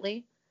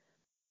privately.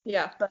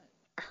 Yeah. But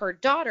her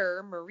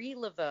daughter, Marie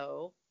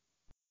Laveau,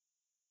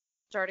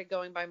 started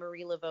going by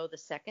Marie Laveau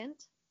II,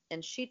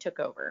 and she took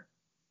over.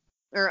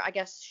 Or I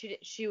guess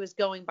she was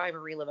going by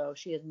Marie Laveau.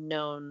 She is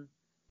known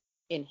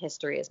in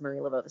history as Marie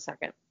Laveau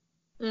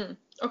II.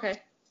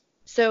 Okay.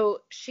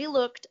 So she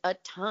looked a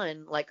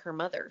ton like her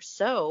mother.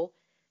 So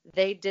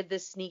they did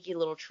this sneaky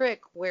little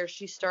trick where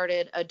she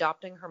started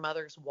adopting her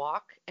mother's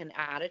walk and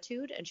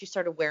attitude, and she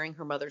started wearing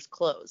her mother's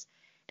clothes.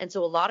 And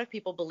so a lot of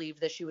people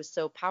believed that she was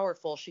so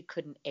powerful she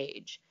couldn't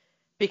age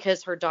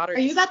because her daughter. Are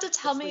you about to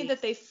tell me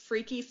that they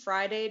Freaky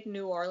Friday'd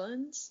New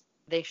Orleans?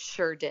 They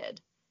sure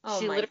did. Oh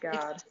she my literally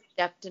God.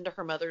 stepped into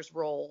her mother's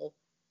role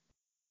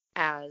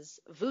as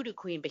voodoo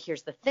queen. But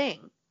here's the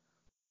thing.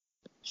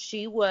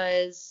 She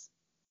was,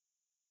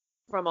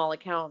 from all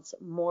accounts,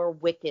 more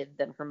wicked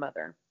than her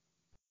mother.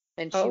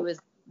 And she was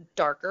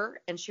darker,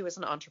 and she was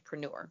an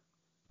entrepreneur.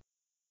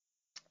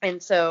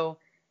 And so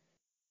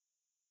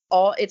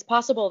it's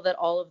possible that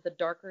all of the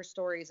darker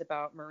stories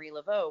about Marie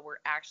Laveau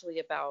were actually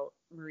about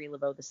Marie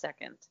Laveau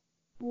II.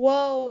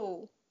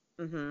 Whoa.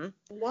 Mm-hmm.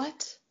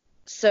 What?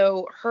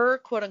 So her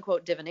quote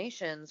unquote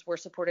divinations were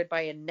supported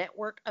by a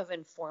network of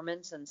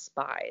informants and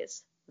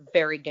spies,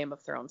 very Game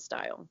of Thrones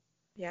style.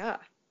 Yeah.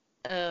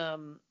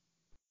 Um,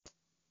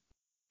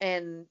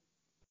 and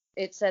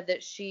it said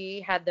that she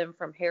had them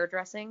from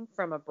hairdressing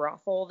from a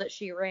brothel that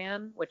she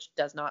ran, which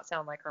does not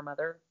sound like her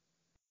mother.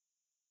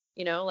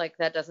 You know, like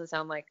that doesn't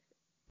sound like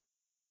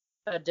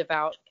a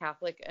devout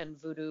Catholic and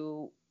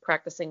voodoo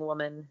practicing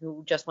woman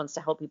who just wants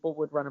to help people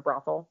would run a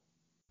brothel.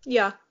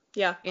 Yeah.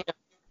 Yeah. You know?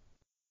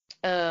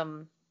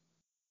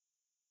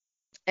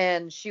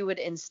 And she would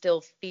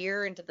instill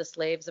fear into the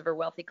slaves of her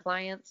wealthy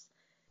clients.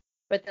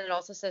 But then it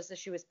also says that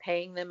she was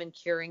paying them and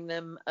curing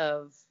them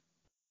of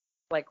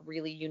like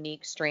really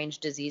unique, strange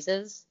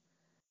diseases,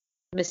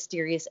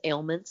 mysterious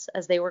ailments,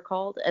 as they were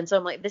called. And so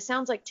I'm like, this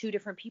sounds like two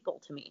different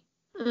people to me.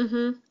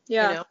 Mm-hmm.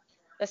 Yeah. You know,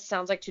 this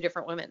sounds like two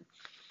different women.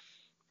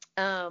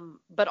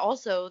 But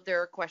also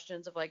there are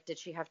questions of like, did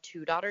she have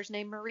two daughters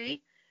named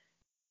Marie?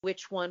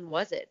 Which one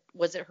was it?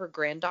 Was it her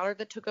granddaughter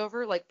that took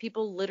over? Like,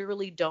 people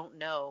literally don't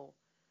know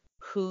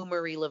who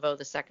Marie Laveau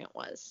II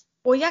was.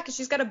 Well, yeah, because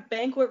she's got a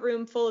banquet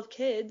room full of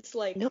kids.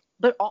 Like, No,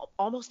 but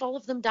almost all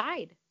of them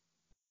died.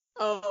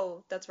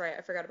 oh, that's right.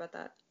 I forgot about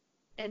that.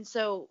 And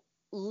so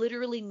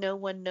literally no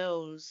one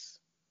knows.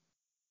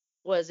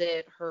 Was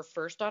it her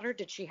first daughter?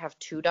 Did she have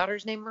two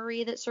daughters named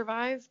Marie that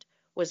survived?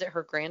 Was it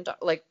her granddaughter?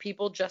 Like,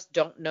 people just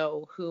don't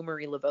know who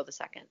Marie Laveau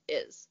II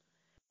is.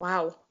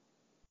 Wow.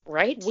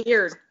 Right?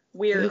 Weird.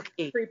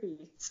 Spooky. Creepy.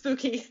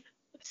 Spooky.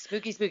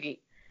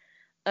 Spooky.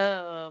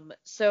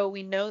 So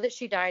we know that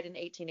she died in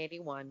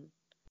 1881.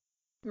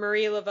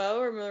 Marie Laveau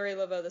or Marie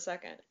Laveau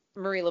II?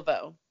 Marie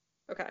Laveau.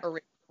 Okay.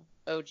 Original.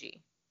 OG.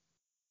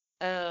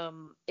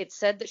 It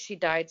said that she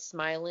died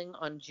smiling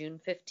on June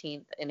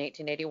 15th in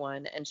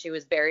 1881, and she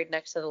was buried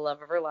next to the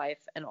love of her life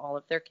and all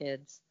of their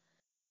kids.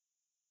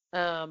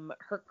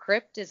 Her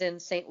crypt is in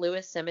St.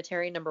 Louis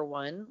Cemetery No.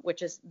 1,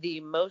 which is the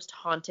most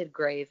haunted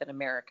grave in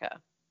America.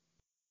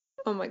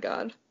 Oh my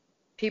God.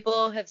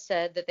 People have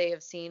said that they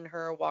have seen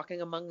her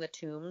walking among the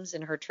tombs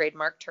in her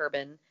trademark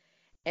turban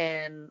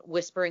and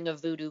whispering a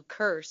voodoo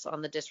curse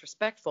on the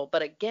disrespectful.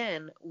 But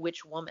again,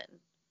 which woman?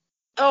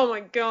 Oh my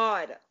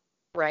God.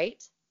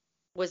 Right?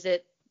 Was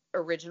it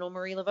original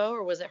Marie Laveau,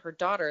 or was it her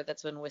daughter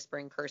that's been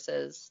whispering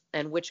curses?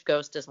 And which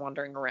ghost is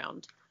wandering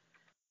around?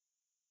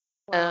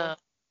 Wow.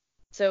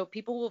 So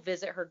people will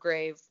visit her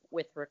grave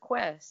with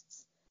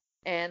requests.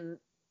 And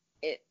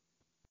it,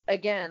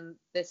 again,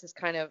 this is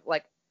kind of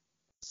like,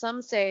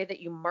 some say that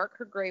you mark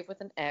her grave with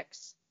an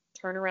X,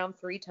 turn around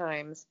 3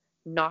 times,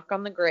 knock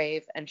on the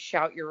grave, and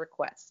shout your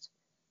request.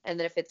 And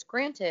then if it's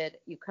granted,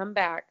 you come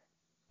back.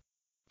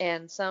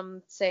 And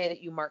some say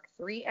that you mark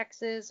 3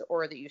 X's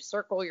or that you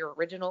circle your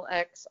original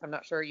X. I'm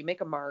not sure. You make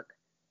a mark.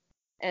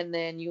 And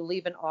then you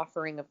leave an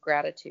offering of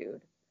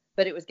gratitude.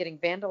 But it was getting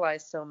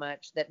vandalized so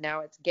much that now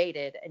it's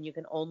gated and you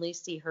can only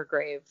see her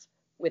grave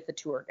with the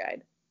tour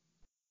guide.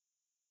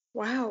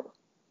 Wow.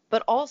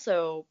 But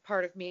also,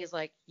 part of me is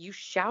like, you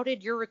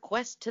shouted your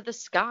request to the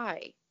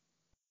sky.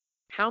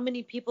 How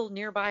many people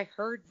nearby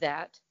heard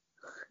that?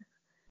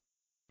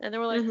 And they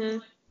were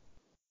like,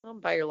 I'll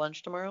buy your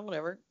lunch tomorrow,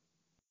 whatever.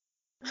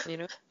 You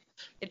know?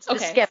 It's the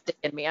skeptic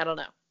in me. I don't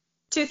know.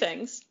 2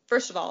 things.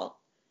 First of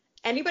all,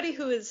 anybody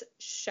who is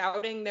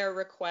shouting their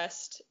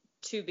request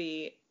to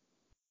be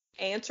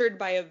answered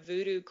by a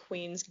voodoo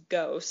queen's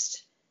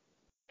ghost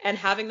and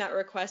having that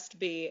request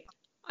be,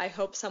 I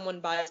hope someone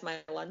buys my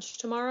lunch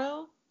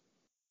tomorrow,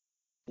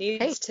 they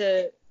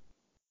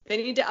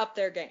need to up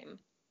their game.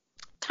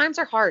 Times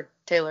are hard,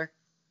 Taylor.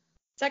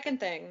 Second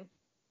thing,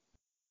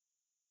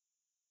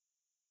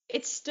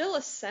 it's still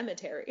a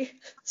cemetery.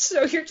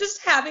 So you're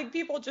just having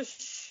people just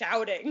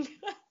shouting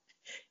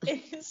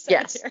in the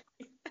cemetery.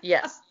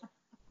 Yes.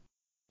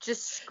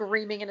 Just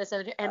screaming in a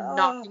cemetery and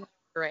knocking on the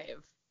grave.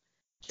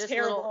 Just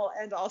terrible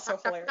and also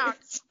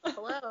hilarious.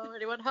 Hello,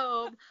 anyone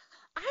home?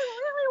 I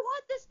really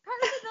want this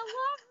person to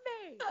love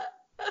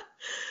me.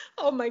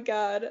 Oh my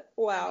God.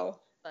 Wow.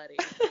 Buddy.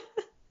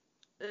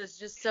 There's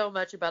just so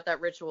much about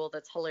that ritual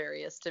that's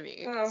hilarious to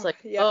me. Oh, it's like,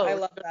 yeah, I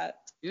love that.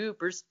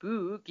 Super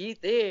spooky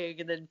thing.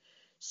 And then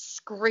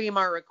scream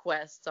our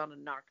requests on a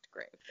knocked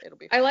grave. It'll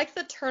be fun. I like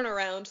the turn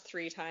around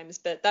 3 times,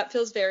 but that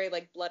feels very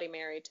like Bloody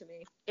Mary to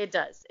me. It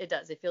does.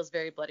 It feels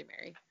very Bloody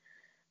Mary.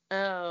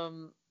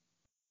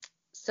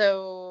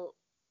 So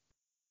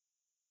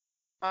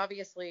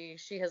obviously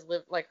she has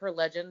lived, like, her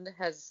legend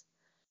has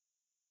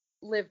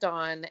lived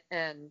on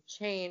and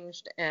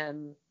changed,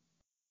 and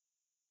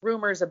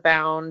rumors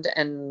abound,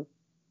 and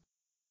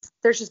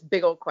there's just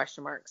big old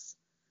question marks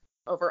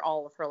over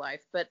all of her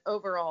life. But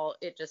overall,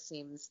 it just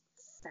seems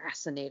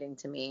fascinating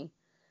to me.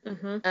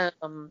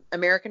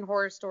 American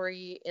Horror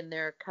Story in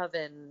their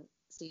Coven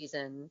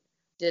season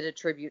did a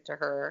tribute to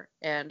her,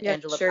 and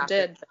Angela sure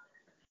Bassett. did.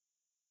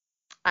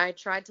 I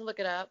tried to look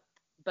it up,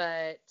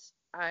 but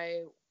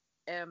I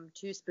am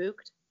too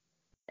spooked,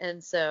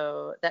 and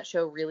so that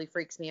show really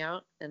freaks me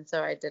out, and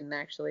so I didn't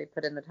actually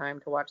put in the time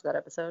to watch that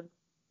episode.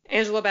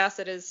 Angela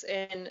Bassett is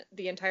in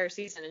the entire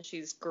season, and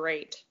she's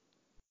great.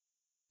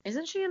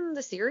 Isn't she in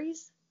the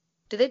series?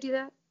 Did they do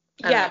that?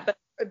 Yeah,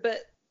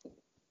 but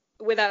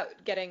without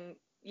getting,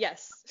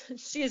 yes,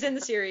 she is in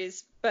the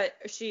series, but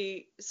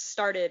she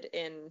started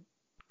in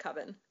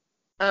Coven.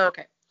 Oh,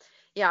 okay.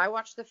 Yeah, I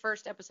watched the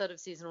first episode of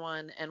season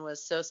 1 and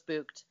was so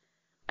spooked.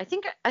 I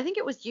think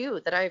it was you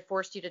that I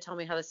forced you to tell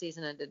me how the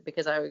season ended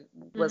because I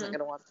wasn't going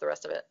to watch the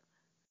rest of it.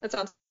 That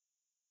sounds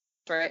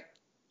right.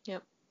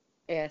 Yep.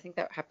 Yeah, I think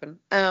that happened.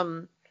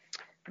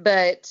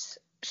 But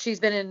she's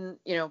been in,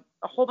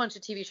 a whole bunch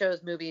of TV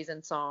shows, movies,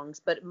 and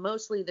songs, but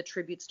mostly the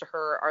tributes to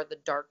her are the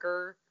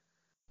darker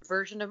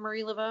version of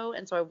Marie Laveau,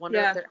 and so I wonder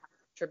if they're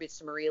tributes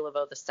to Marie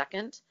Laveau the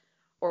second,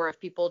 or if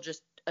people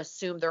just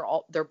assume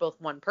they're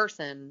both one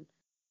person,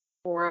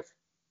 or if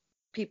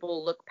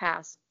people look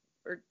past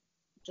or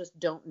just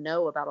don't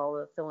know about all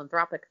the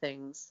philanthropic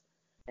things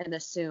and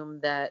assume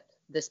that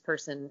this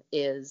person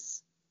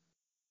is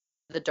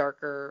the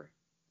darker,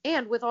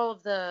 and with all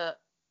of the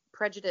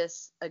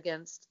prejudice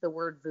against the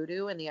word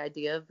voodoo and the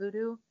idea of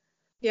voodoo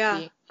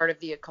being part of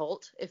the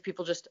occult, if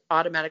people just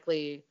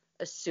automatically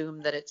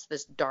assume that it's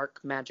this dark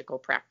magical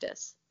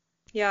practice.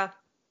 Yeah.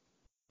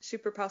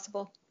 Super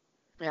possible.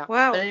 Yeah.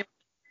 Wow. But anyway,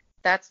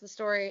 that's the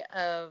story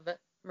of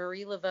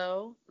Marie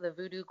Laveau, the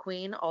voodoo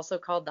queen, also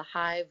called the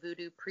High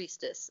Voodoo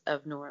Priestess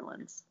of New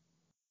Orleans.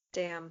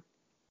 Damn.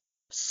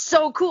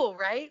 So cool,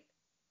 right?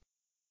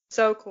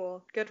 So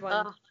cool. Good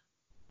one.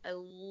 I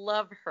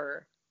love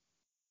her.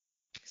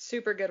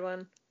 Super good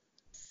one.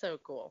 So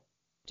cool.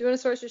 Do you want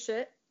to source your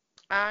shit?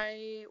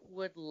 I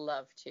would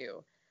love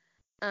to.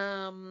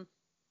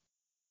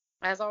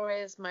 As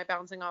always, my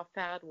bouncing off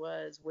pad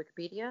was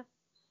Wikipedia.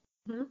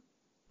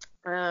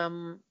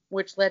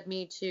 Which led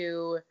me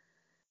to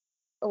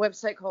a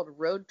website called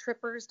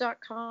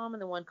roadtrippers.com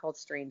and the one called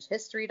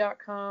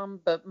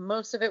strangehistory.com, but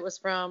most of it was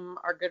from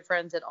our good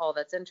friends at All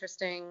That's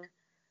Interesting.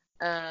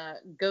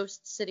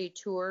 Ghost City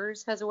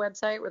Tours has a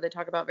website where they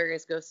talk about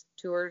various ghost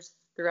tours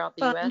throughout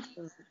the U.S.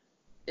 and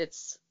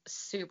it's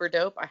super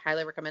dope. I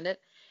highly recommend it.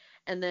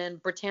 And then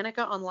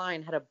Britannica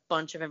Online had a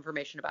bunch of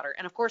information about her.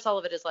 And of course, all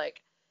of it is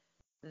like,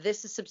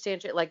 this is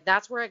substantial. Like,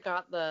 that's where I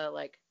got the,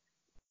 like,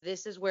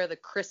 this is where the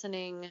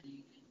christening,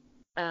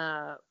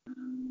 not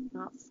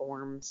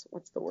forms,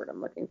 what's the word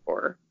I'm looking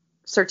for?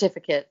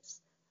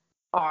 Certificates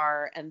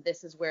are. And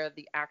this is where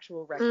the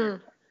actual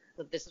record,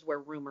 so this is where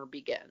rumor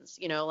begins.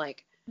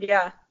 Like,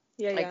 yeah.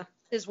 This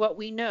is what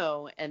we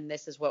know, and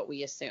this is what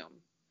we assume.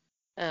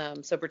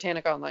 So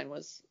Britannica Online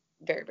was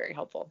very, very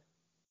helpful.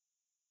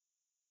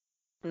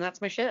 And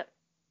that's my shit.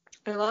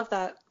 I love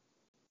that.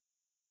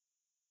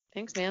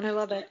 Thanks, man. I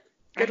love it.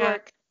 Good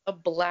work. A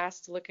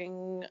blast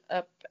looking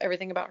up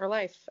everything about her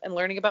life, and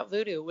learning about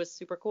voodoo was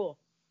super cool.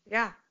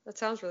 Yeah, that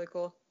sounds really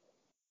cool.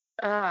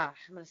 I'm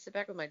going to sit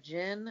back with my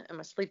gin and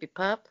my sleepy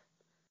pup.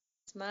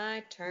 It's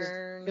my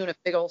turn. Doing a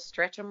big old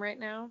stretch 'em right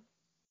now.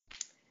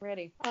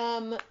 Ready.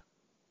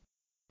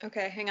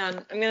 Okay, hang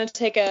on. I'm going to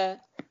take a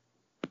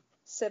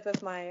sip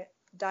of my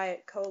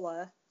Diet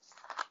Cola.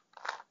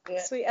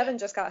 Yeah. Sweet Evan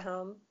just got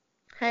home.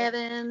 Hi,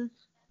 Evan.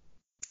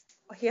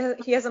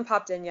 He hasn't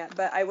popped in yet,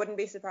 but I wouldn't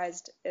be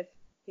surprised if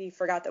he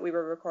forgot that we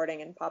were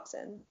recording and pops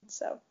in.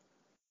 So.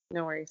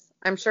 No worries.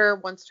 I'm sure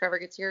once Trevor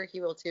gets here, he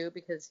will too,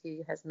 because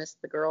he has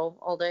missed the girl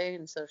all day,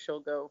 and so she'll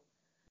go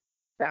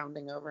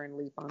bounding over and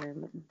leap on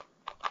him.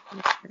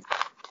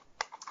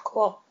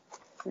 Cool.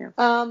 Yeah.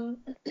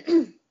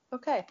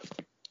 Okay.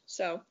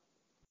 So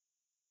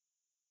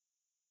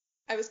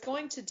I was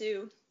going to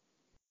do.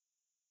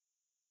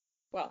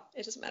 Well,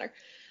 it doesn't matter.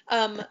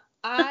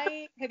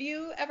 Have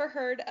you ever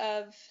heard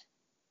of?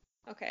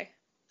 Okay.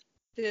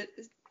 To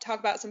talk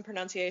about some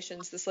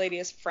pronunciations. This lady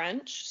is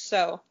French,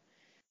 so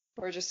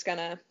we're just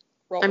gonna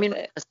roll with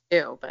it.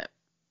 Too, but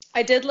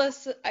I did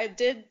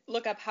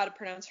look up how to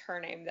pronounce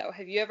her name though.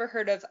 Have you ever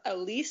heard of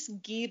Elise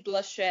Guy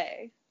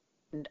Blaché?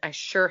 I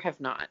sure have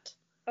not.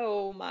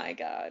 Oh my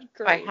God,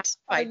 great!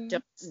 I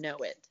don't know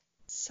it.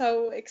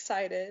 So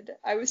excited.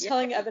 I was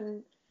telling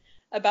Evan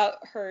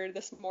about her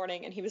this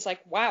morning, and he was like,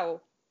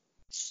 "Wow,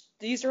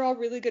 these are all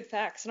really good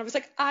facts." And I was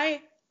like,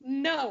 "I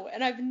know,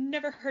 and I've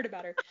never heard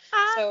about her."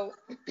 So,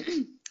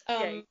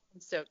 I'm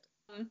stoked.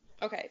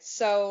 Okay,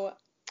 so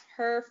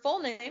her full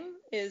name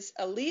is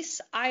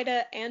Elise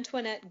Ida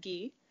Antoinette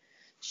Guy.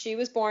 She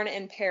was born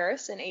in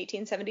Paris in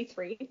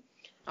 1873.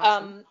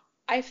 Awesome.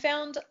 I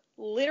found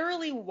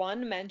literally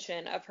one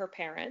mention of her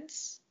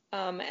parents,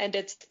 and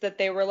it's that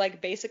they were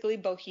like basically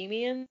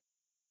bohemians.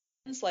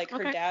 Like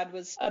her dad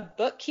was a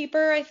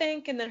bookkeeper, I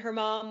think, and then her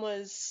mom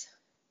was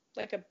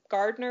like a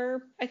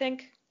gardener, I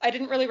think. I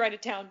didn't really write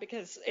it down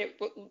because it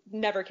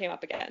never came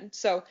up again.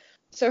 So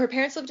her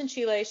parents lived in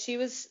Chile. She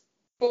was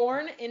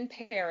born in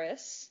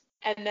Paris,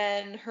 and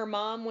then her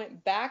mom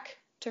went back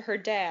to her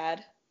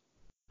dad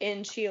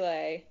in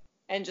Chile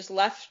and just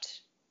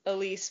left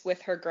Elise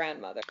with her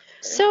grandmother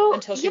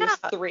until she was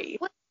 3.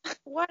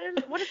 What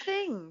a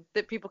thing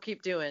that people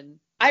keep doing.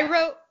 I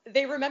wrote,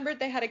 they remembered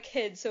they had a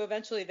kid, so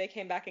eventually they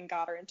came back and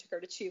got her and took her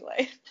to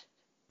Chile.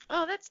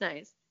 Oh, that's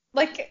nice.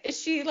 Like,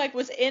 she, like,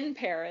 was in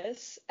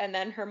Paris, and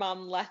then her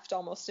mom left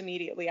almost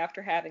immediately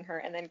after having her,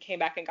 and then came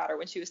back and got her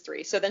when she was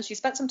 3. So then she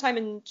spent some time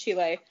in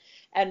Chile,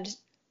 and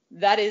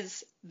that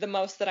is the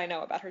most that I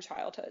know about her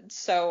childhood.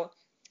 So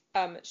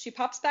she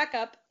pops back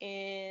up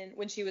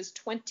when she was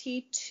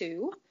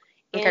 22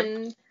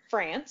 in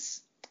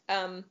France.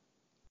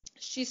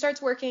 She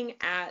starts working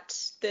at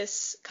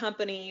this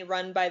company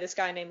run by this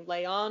guy named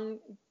Léon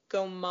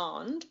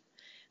Gaumond.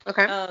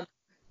 Okay.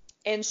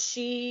 And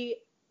he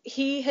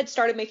had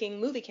started making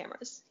movie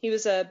cameras. He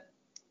was a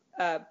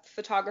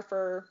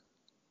photographer.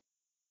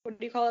 What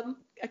do you call him?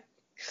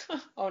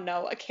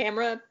 A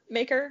camera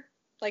maker.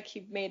 Like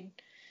he made,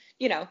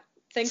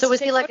 things. So to was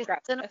take he like a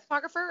photographs with.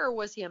 cinematographer, or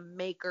was he a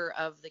maker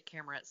of the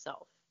camera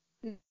itself?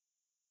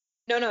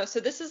 No. So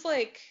this is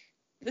like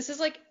the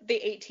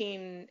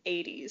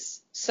 1880s.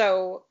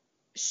 So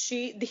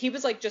he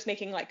was like just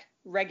making like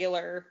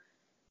regular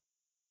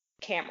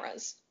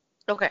cameras.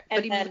 Okay.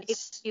 And But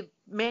he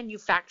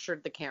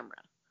manufactured the camera.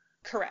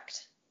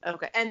 Correct.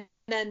 Okay. And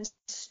then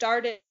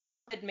started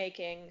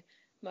making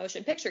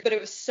motion pictures, but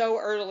it was so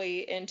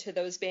early into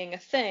those being a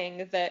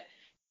thing that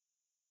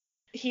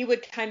he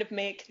would kind of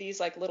make these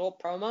like little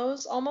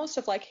promos almost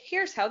of like,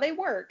 here's how they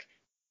work,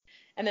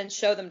 and then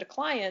show them to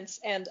clients.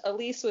 And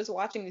Elise was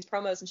watching these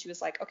promos and she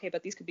was like, okay,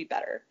 but these could be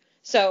better.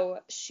 So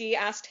she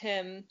asked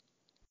him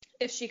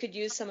if she could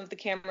use some of the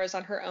cameras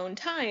on her own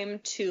time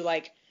to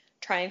like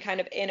try and kind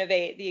of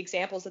innovate the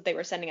examples that they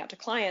were sending out to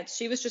clients.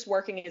 She was just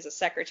working as a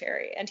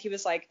secretary, and he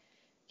was like,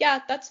 yeah,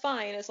 that's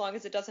fine as long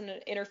as it doesn't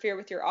interfere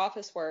with your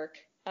office work.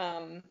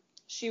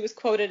 She was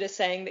quoted as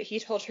saying that he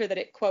told her that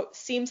it, quote,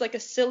 seems like a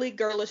silly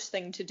girlish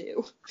thing to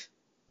do.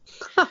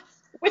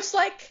 Which,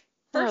 like,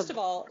 first of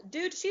all,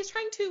 dude, she's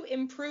trying to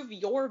improve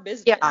your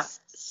business. Yeah,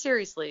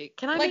 seriously.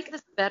 Can I Like, make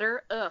this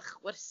better? Ugh,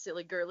 what a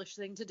silly girlish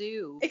thing to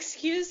do.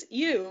 Excuse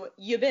you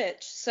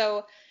bitch.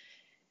 So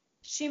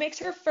she makes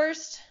her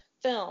first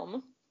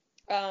film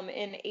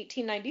in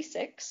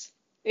 1896.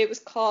 It was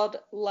called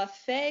La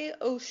Fée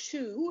aux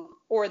Choux,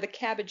 or The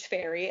Cabbage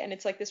Fairy, and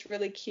it's like this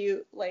really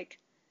cute, like,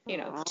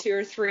 2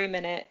 or 3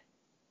 minute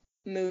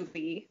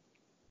movie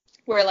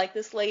where like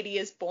this lady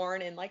is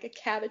born in like a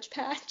cabbage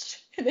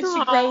patch, and then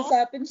she grows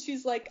up and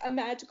she's like a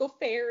magical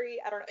fairy.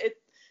 I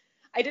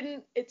don't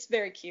know. It's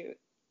very cute.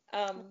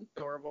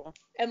 Adorable.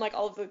 And like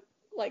all of the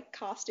like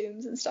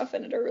costumes and stuff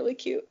in it are really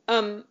cute.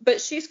 But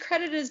she's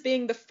credited as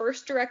being the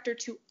first director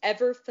to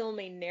ever film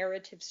a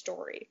narrative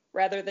story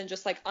rather than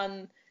just like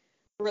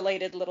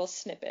unrelated little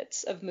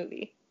snippets of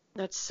movie.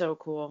 That's so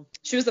cool.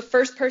 She was the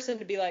first person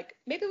to be like,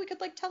 maybe we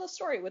could like tell a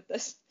story with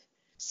this.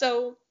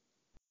 So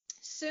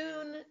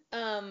soon,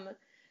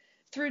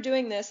 through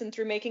doing this and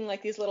through making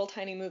like these little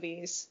tiny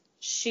movies,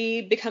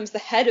 she becomes the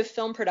head of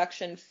film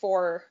production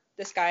for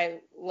this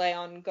guy,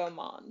 Léon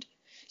Gaumond.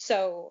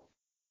 So,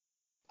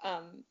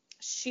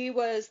 she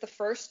was the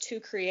first to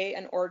create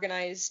an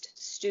organized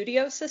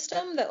studio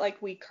system that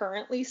like we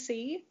currently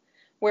see,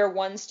 where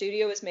one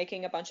studio is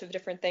making a bunch of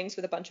different things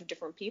with a bunch of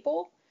different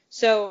people.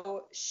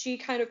 So she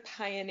kind of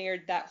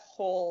pioneered that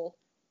whole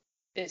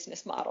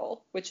business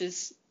model, which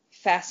is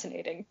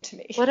fascinating to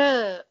me. What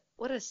a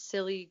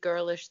silly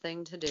girlish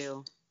thing to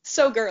do.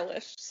 So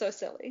girlish, so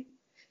silly.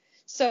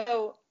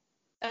 So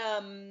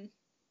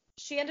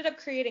she ended up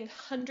creating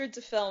hundreds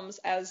of films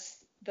as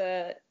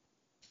the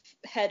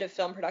head of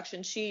film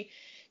production. She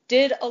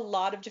did a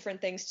lot of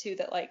different things too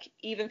that like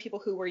even people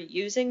who were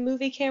using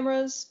movie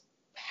cameras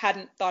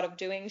hadn't thought of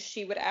doing.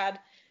 She would add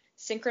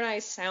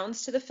synchronized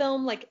sounds to the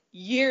film like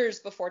years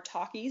before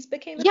talkies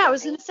became a thing. I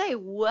was gonna say,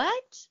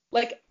 what?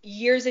 Like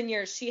years and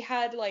years. She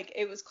had like,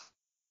 it was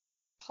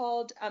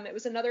called it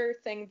was another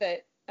thing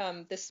that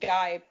this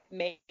guy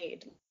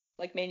made,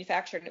 like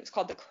manufactured, and it was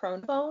called the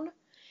chronophone.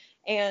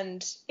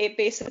 And it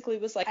basically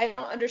was like, I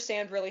don't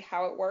understand really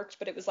how it worked,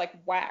 but it was like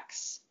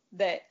wax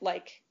that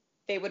like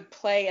they would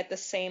play at the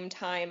same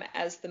time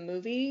as the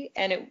movie,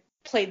 and it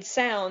played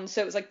sound.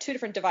 So it was like two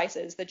different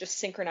devices that just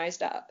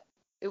synchronized up.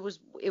 It was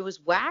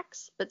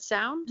wax, but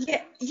sound?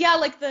 Yeah,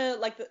 like the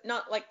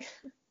not like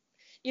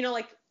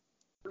like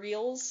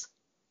reels,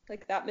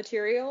 like that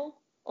material.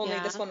 Only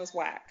this one was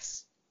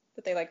wax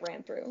that they like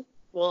ran through.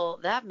 Well,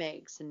 that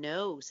makes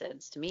no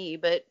sense to me,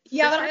 but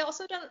yeah, but I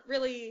also don't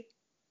really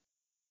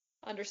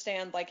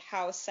understand like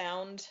how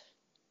sound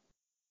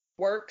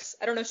works.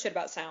 I don't know shit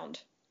about sound,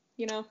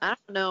 I don't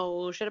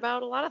know shit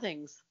about a lot of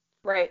things.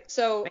 Right.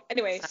 So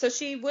anyway, so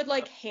she would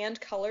like hand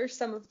color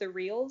some of the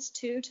reels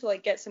too to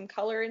like get some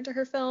color into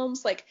her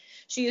films. Like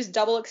she used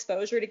double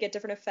exposure to get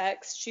different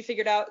effects. She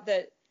figured out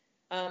that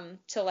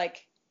to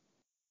like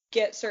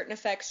get certain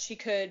effects, she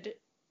could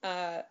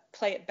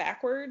play it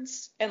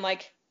backwards and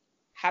like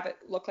have it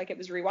look like it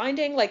was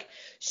rewinding. Like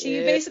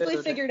she basically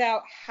figured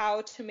out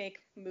how to make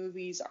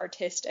movies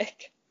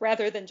artistic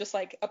rather than just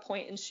like a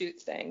point and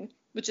shoot thing,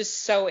 which is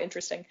so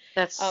interesting.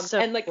 That's so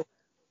and like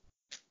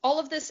all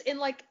of this in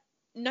like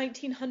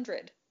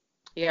 1900.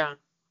 Yeah.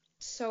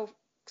 So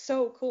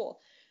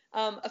cool.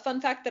 A fun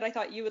fact that I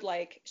thought you would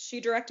like, she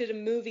directed a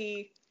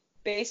movie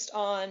based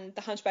on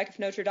The Hunchback of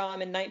Notre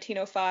Dame in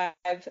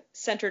 1905,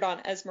 centered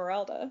on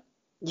Esmeralda.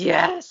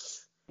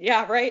 Yes.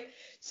 Yeah, right?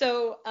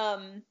 So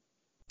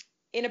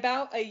in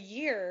about a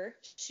year,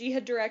 she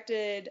had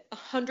directed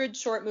 100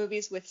 short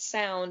movies with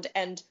sound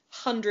and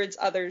hundreds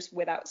others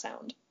without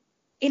sound.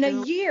 In a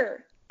Oh,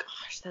 year.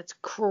 gosh, that's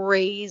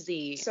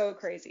crazy. So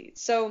crazy.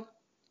 So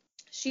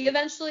she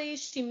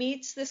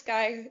meets this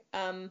guy.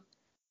 I'm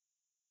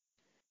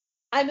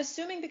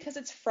assuming because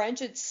it's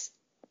French, it's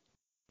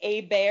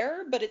a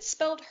bear, but it's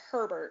spelled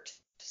Herbert.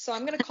 So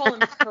I'm going to call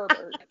him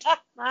Herbert.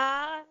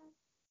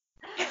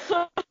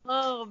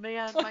 Oh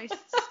man, my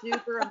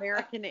super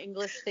American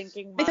English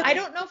thinking mind. I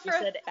don't know for a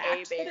said fact a that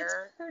it's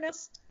bear.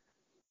 pronounced.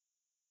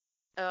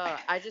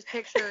 I just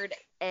pictured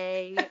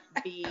ABEAR,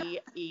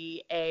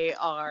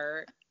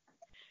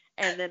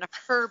 and then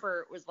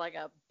Herbert was like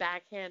a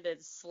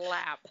backhanded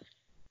slap.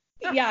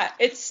 Yeah,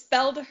 it's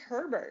spelled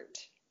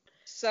Herbert.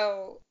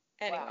 So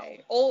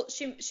anyway,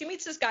 she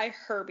meets this guy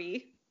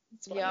Herbie.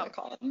 That's what I'm gonna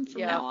call him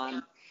from now on.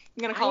 I'm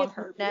gonna call him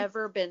Herbie. I have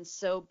never been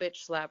so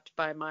bitch slapped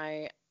by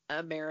my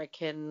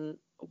American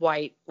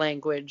white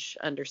language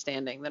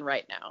understanding than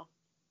right now.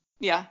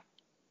 Yeah.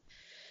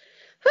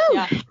 Whew.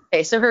 Yeah.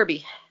 Okay, so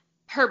Herbie,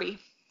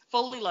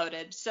 fully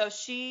loaded. So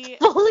she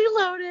fully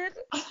loaded.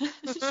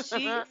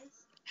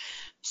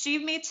 she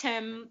meets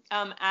him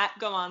at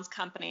Gowan's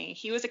company.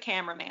 He was a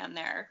cameraman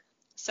there.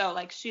 So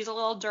like she's a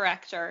little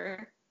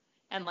director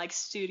and like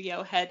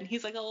studio head, and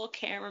he's like a little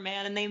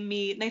cameraman, and they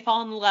meet and they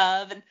fall in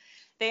love, and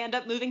they end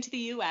up moving to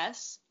the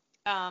US.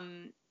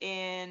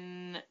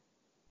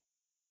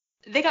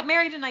 They got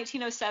married in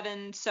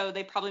 1907, so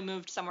they probably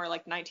moved somewhere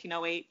like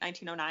 1908,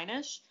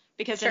 1909ish,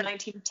 because Sure. In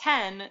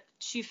 1910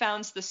 she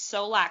founds the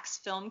Solax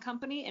Film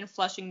Company in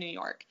Flushing, New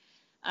York.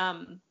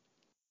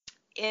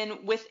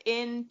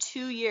 Within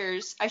 2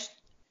 years,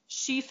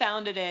 she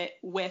founded it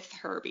with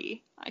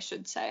Herbie, I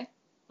should say.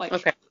 Like,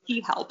 okay. He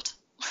helped.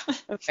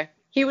 Okay.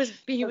 He was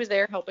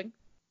there helping.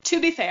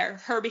 To be fair,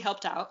 Herbie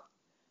helped out.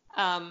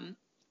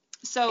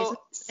 So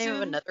isn't the name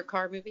of another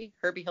car movie?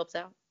 Herbie Helps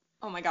Out.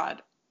 Oh my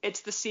God,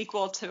 it's the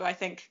sequel to, I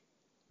think,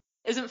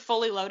 isn't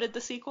Fully Loaded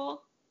the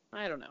sequel?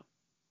 I don't know.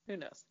 Who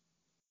knows?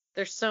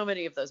 There's so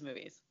many of those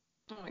movies.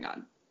 Oh my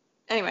God.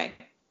 Anyway,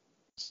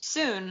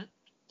 soon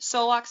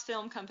Solax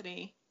Film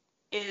Company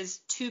is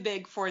too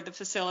big for the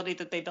facility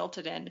that they built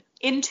it in.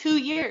 In 2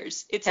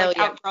 years, it's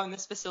outgrowing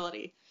this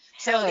facility.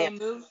 So they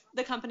moved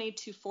the company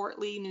to Fort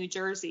Lee, New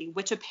Jersey,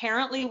 which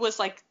apparently was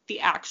like the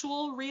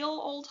actual real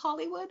old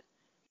Hollywood.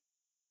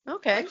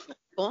 Okay,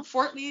 cool.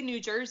 Fort Lee, New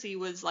Jersey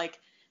was like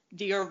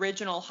the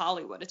original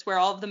Hollywood. It's where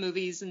all of the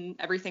movies and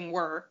everything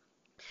were.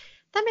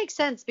 That makes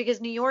sense because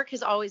New York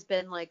has always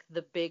been like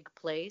the big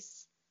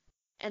place.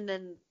 And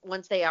then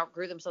once they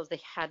outgrew themselves,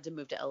 they had to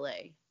move to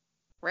LA,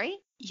 right?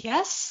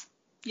 Yes.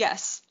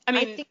 I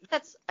mean, I think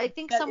that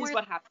somewhere is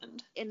what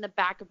happened. In the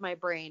back of my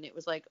brain, it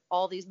was like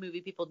all these movie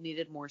people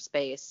needed more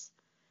space.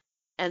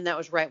 And that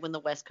was right when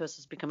the West Coast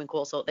was becoming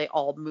cool. So they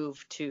all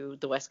moved to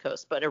the West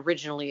Coast. But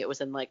originally it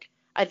was in like,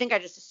 I think I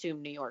just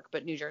assumed New York,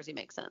 but New Jersey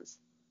makes sense.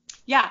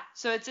 Yeah.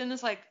 So it's in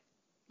this like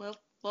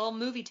little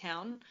movie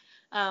town.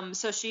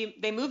 So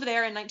they moved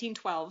there in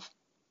 1912.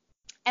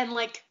 And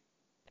like,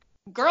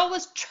 girl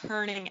was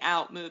churning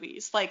out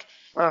movies. Like,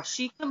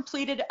 she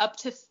completed up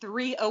to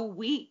 3 a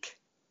week.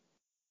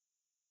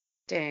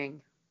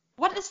 Dang.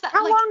 What is that?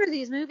 How long are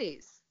these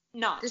movies?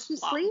 Not Does she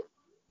long. sleep?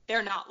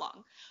 They're not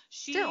long.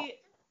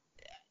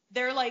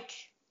 They're like,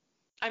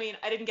 I mean,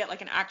 I didn't get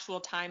like an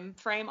actual time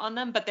frame on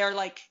them, but they're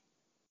like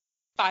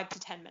 5 to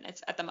 10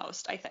 minutes at the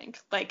most, I think.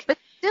 Like, but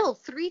still,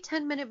 3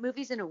 10-minute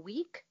movies in a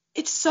week?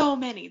 It's so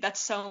many.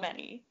 That's so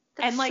many.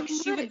 That's and like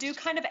so she would do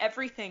kind of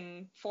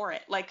everything for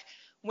it. Like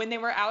when they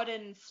were out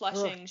in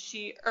Flushing,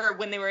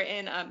 when they were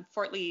in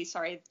Fort Lee,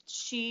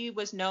 she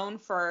was known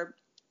for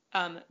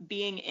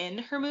being in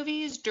her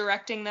movies,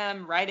 directing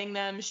them, writing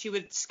them. She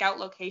would scout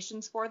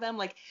locations for them.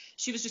 Like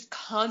she was just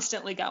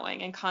constantly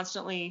going and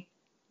constantly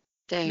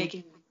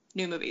making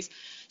new movies.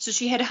 So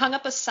she had hung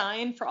up a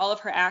sign for all of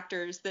her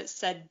actors that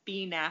said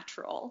 "Be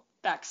Natural"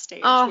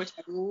 backstage, which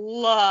I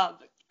love.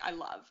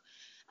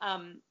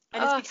 And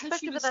it's because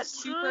she was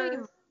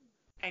super.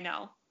 I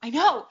know.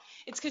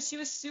 It's because she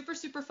was super,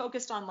 super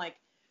focused on like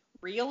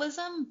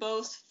realism,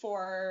 both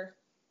for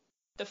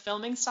the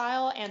filming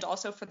style and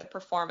also for the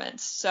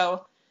performance.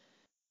 So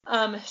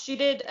she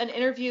did an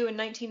interview in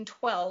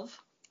 1912,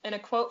 and a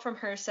quote from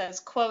her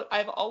says, quote,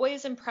 "I've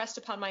always impressed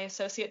upon my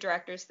associate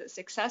directors that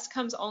success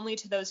comes only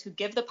to those who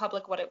give the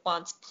public what it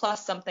wants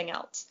plus something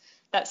else.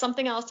 That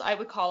something else I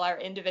would call our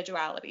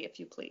individuality, if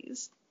you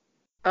please."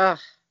 I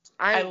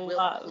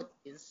love.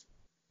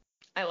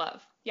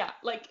 Yeah,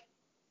 like,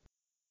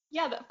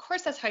 yeah, of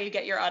course that's how you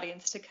get your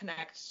audience to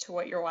connect to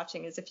what you're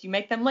watching, is if you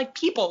make them like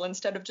people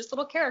instead of just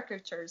little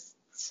caricatures.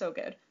 So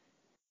good.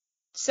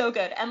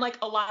 And like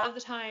a lot of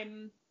the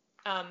time,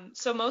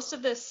 so most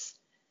of this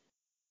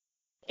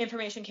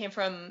information came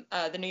from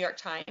the New York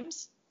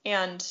Times,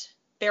 and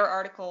their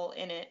article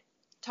in it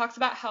talks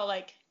about how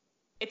like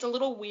it's a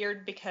little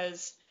weird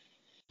because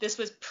this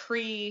was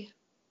pre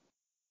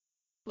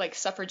like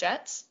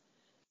suffragettes,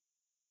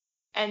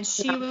 and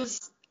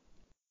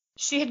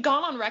she had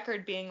gone on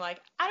record being like,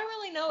 I don't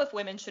really know if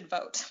women should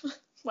vote.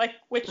 Like,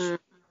 which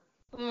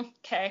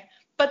Okay.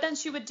 But then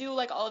she would do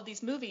like all of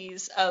these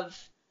movies of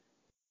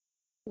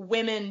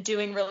women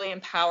doing really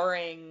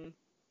empowering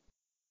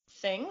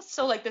things.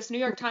 So like this New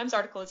York Times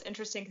article is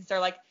interesting because they're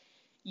like,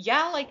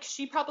 yeah, like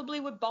she probably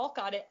would balk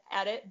at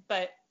it,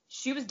 but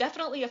she was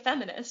definitely a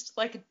feminist,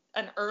 like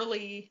an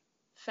early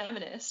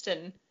feminist,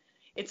 and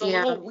it's a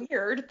Yeah. little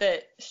weird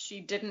that she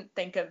didn't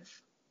think of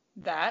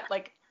that.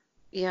 Like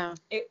Yeah.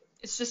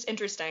 it's just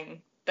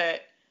interesting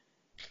that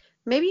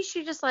Maybe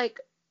she just like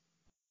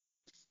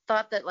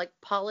thought that like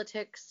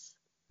politics,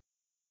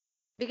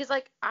 because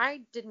like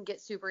I didn't get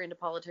super into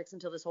politics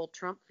until this whole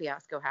Trump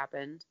fiasco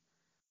happened.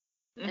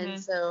 And mhm.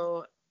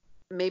 so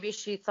maybe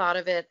she thought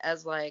of it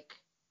as like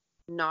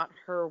not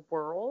her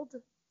world.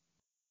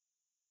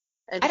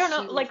 And I don't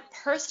know, she was like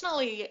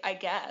personally, I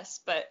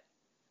guess, but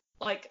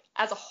like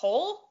as a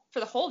whole, for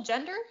the whole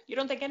gender, you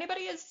don't think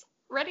anybody is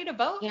ready to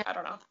vote? yeah, I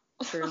don't know.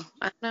 true.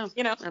 I don't know.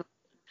 You know. I don't-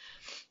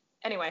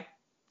 Anyway,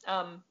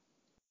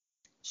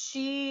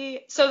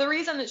 so the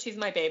reason that she's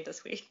my babe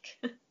this week,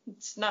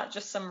 it's not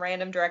just some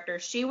random director.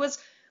 She was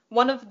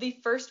one of the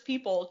first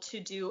people to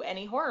do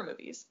any horror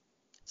movies.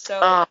 So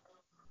Oh,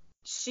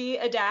 she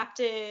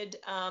adapted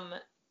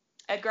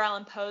Edgar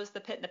Allan Poe's The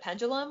Pit and the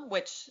Pendulum,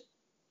 which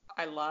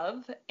I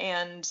love,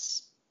 and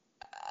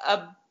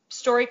a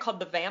story called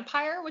The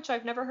Vampire, which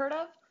I've never heard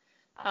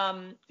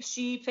of.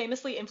 She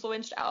famously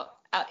influenced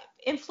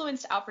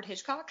Alfred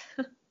Hitchcock.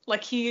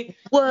 Like he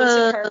listed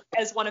whoa. her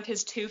as one of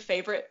his two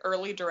favorite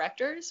early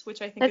directors, which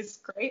I think That's is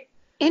great.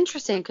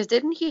 interesting because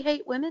didn't he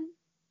hate women?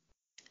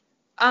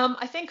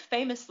 I think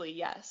famously,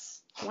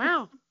 yes.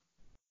 Wow.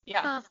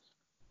 Yeah, Huh.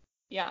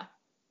 yeah.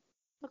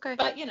 Okay.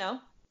 But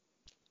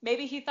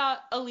maybe he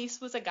thought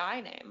Elise was a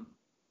guy name.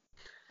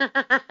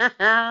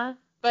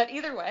 But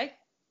either way,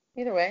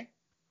 Either way.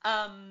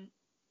 um,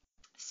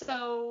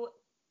 so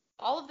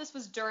all of this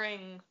was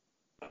during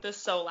the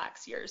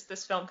Solax years,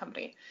 this film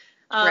company.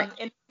 Right.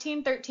 In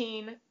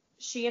 1913,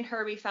 she and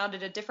Herbie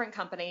founded a different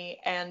company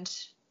and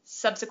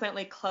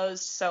subsequently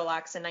closed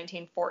Solax in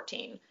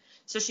 1914.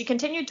 So she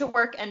continued to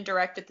work and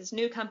direct at this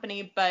new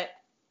company, but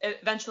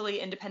eventually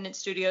independent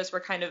studios were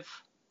kind of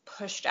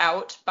pushed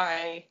out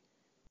by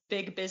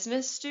big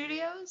business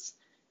studios.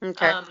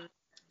 Okay.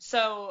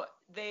 So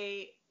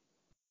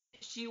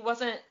she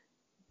wasn't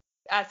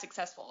as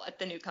successful at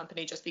the new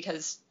company just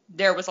because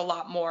there was a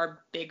lot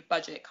more big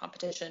budget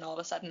competition all of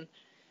a sudden.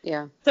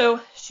 Yeah. So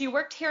she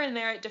worked here and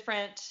there at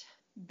different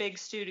big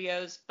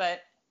studios,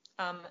 but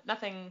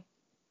nothing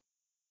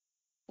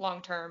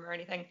long term or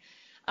anything.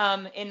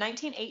 In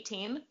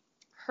 1918,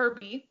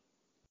 Herbie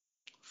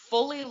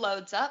fully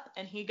loads up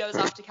and he goes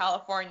off to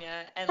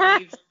California and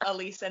leaves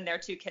Elise and their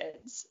two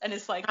kids and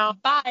is like, Oh,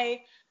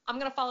 bye, I'm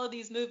going to follow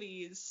these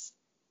movies.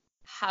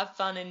 Have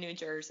fun in New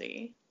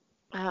Jersey.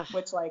 ugh,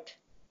 Which, like,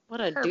 what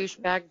a Herbie,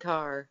 douchebag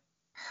car.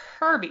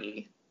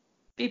 Herbie,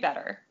 be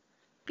better.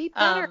 Be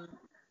better. Um,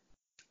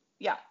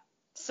 yeah.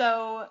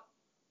 So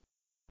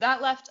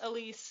that left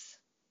Elise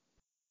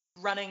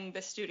running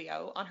the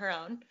studio on her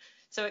own.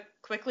 So it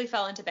quickly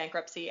fell into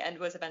bankruptcy and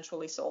was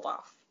eventually sold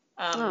off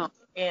Oh,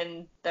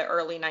 in the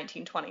early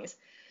 1920s.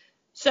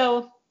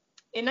 So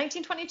in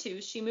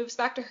 1922, she moves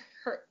back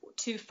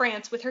to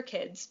France with her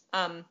kids.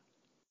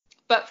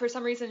 But for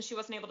some reason, she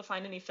wasn't able to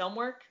find any film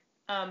work.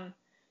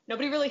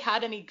 Nobody really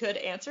had any good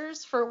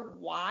answers for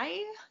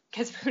why,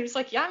 because everybody's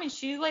like, yeah, I mean,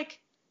 she like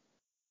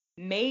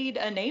made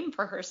a name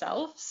for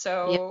herself, yeah.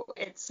 so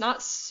it's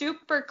not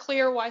super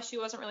clear why she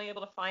wasn't really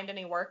able to find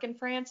any work in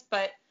France,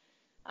 but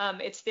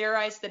it's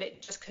theorized that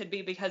it just could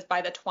be because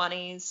by the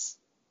 20s,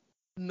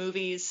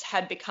 movies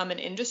had become an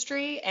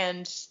industry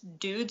and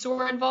dudes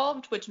were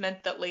involved, which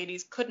meant that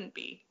ladies couldn't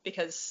be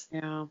because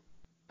Yeah.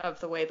 of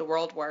the way the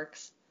world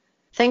works,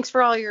 Thanks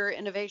for all your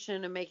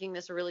innovation and making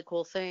this a really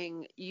cool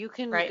thing. You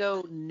can right?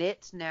 go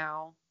knit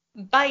now.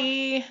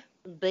 Bye.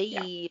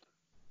 Yeah. Bye.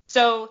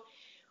 So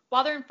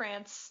while they're in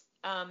France,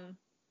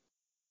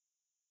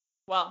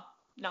 well,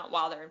 not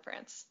while they're in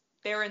France,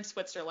 they're in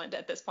Switzerland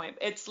at this point.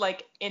 It's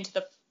like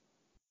into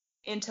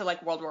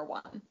like World War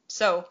One.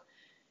 So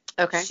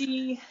Okay.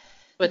 they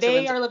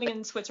Switzerland's are living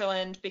in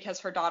Switzerland because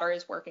her daughter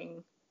is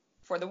working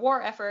for the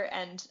war effort,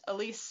 and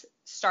Elise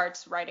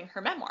starts writing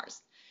her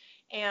memoirs.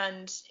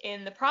 And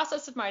in the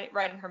process of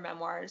writing her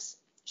memoirs,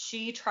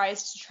 she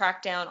tries to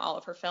track down all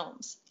of her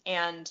films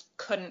and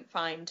couldn't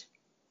find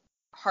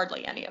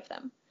hardly any of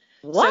them.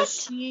 what?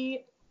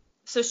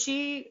 So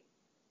she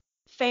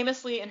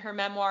famously in her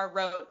memoir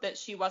wrote that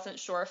she wasn't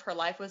sure if her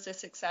life was a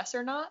success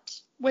or not,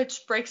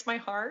 which breaks my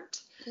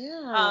heart.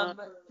 Yeah.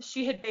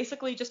 She had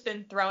basically just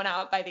been thrown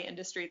out by the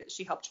industry that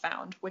she helped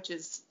found, which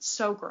is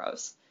so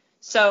gross.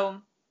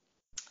 So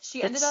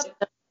she ended That's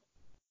up,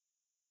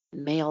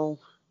 male.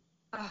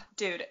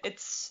 dude,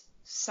 it's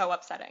so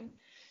upsetting.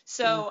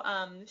 So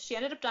she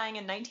ended up dying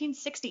in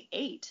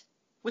 1968,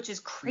 which is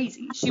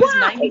crazy. She was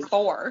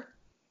 94.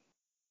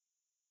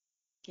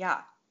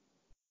 Yeah.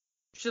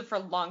 She lived for a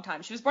long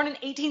time. She was born in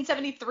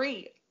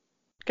 1873.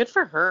 Good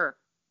for her.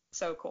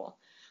 So cool.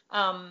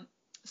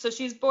 So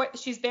she's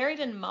buried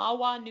in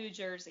Mahwah, New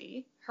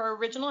Jersey. Her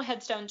original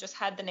headstone just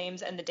had the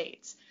names and the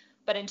dates.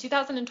 But in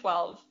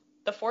 2012,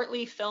 the Fort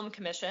Lee Film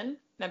Commission,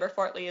 remember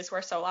Fort Lee is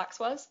where Solax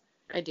was?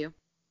 I do.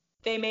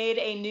 They made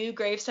a new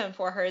gravestone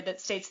for her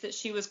that states that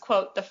she was,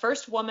 quote, the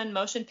first woman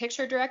motion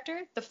picture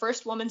director, the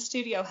first woman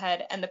studio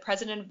head, and the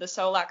president of the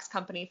Solax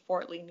Company,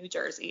 Fort Lee, New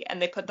Jersey.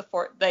 And they put the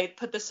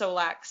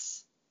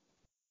Solax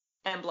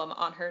emblem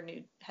on her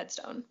new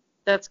headstone.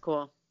 That's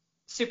cool.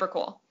 Super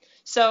cool.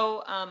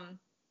 So,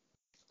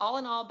 all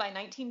in all, by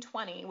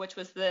 1920, which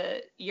was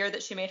the year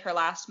that she made her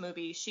last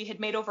movie, she had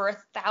made over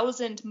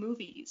 1,000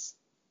 movies.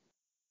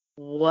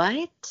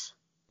 What?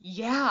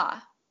 Yeah.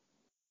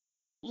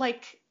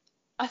 Like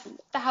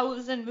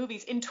 1,000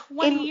 movies. In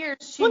 20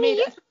 years, she made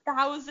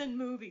 1,000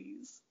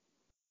 movies.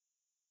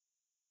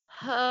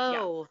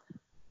 Oh.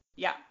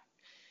 Yeah.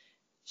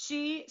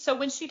 So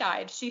when she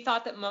died, she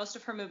thought that most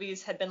of her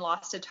movies had been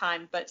lost to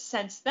time, but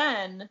since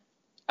then,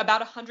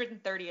 about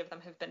 130 of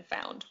them have been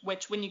found,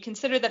 which when you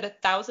consider that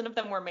 1,000 of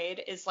them were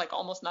made is like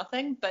almost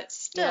nothing, but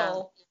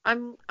still. Yeah.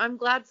 I'm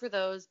glad for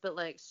those, but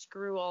like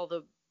screw all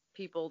the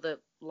people that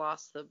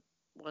lost the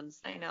ones.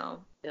 I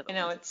know.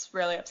 It's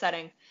really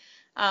upsetting.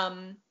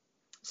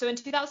 So in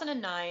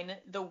 2009,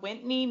 the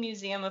Whitney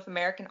Museum of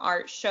American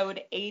Art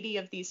showed 80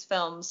 of these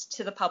films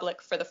to the public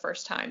for the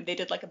first time. They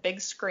did like a big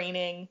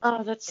screening.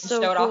 Oh, that's and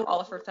so showed cool. off all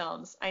of her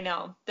films. I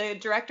know. The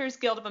Directors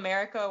Guild of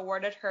America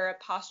awarded her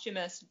a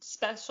posthumous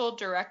Special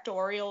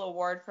Directorial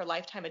Award for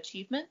Lifetime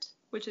Achievement,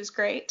 which is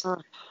great.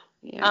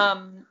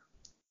 Yeah.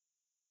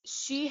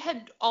 She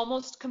had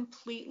almost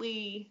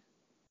completely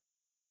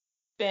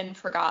been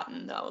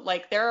forgotten, though.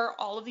 Like, there are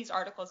all of these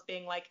articles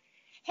being like,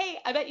 hey,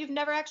 I bet you've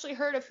never actually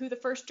heard of who the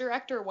first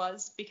director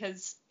was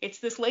because it's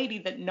this lady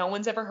that no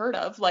one's ever heard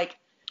of. Like,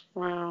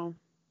 wow.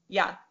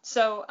 Yeah.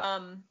 So,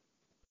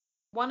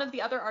 one of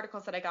the other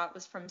articles that I got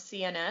was from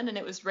CNN, and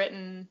it was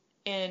written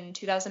in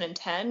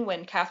 2010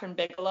 when Catherine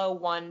Bigelow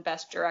won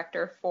Best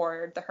Director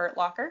for The Hurt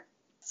Locker.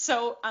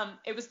 So,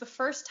 it was the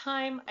first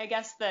time, I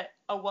guess, that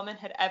a woman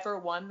had ever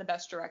won the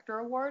Best Director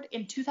award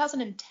in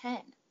 2010.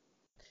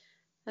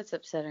 That's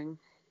upsetting.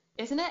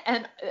 Isn't it?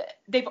 And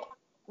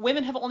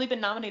women have only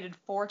been nominated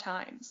 4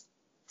 times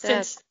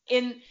since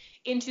in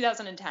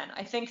 2010.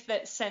 I think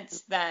that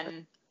since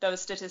then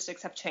those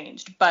statistics have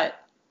changed, but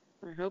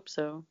I hope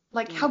so.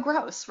 Like, how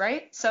gross,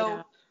 right?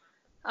 So,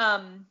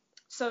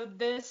 so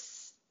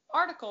this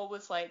article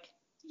was like,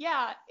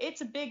 yeah,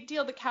 it's a big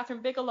deal that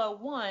Catherine Bigelow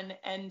won,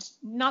 and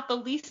not the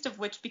least of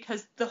which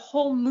because the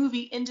whole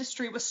movie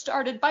industry was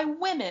started by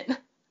women.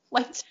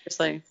 Like,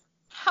 seriously.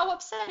 How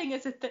upsetting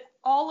is it that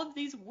all of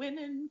these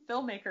women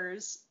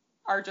filmmakers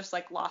are just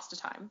like lost to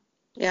time?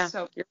 Yeah.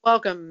 So you're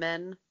welcome,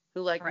 men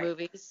who like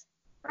movies.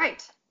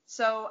 Right.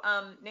 So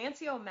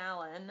Nancy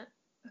O'Malley,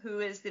 who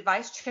is the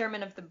vice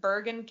chairman of the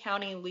Bergen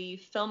County Lee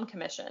Film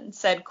Commission,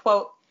 said,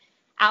 quote,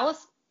 her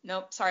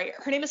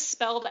name is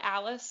spelled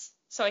Alice,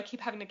 so I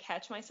keep having to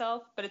catch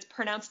myself, but it's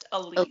pronounced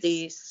Elise.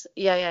 Elise.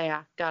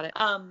 Yeah. Got it.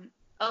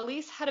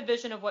 Elise had a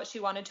vision of what she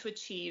wanted to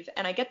achieve,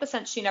 and I get the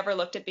sense she never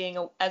looked at being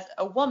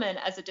a woman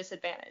as a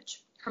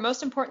disadvantage. Her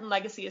most important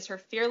legacy is her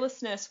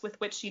fearlessness with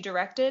which she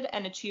directed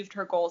and achieved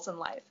her goals in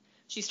life.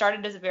 She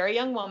started as a very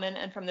young woman,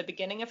 and from the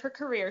beginning of her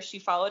career, she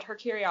followed her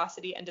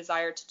curiosity and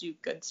desire to do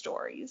good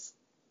stories.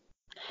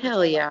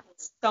 Hell yeah.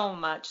 So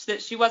much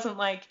that she wasn't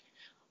like,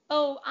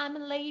 oh, I'm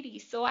a lady,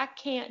 so I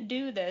can't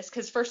do this.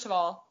 Because first of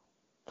all,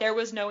 there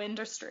was no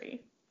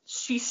industry.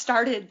 She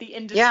started the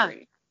industry.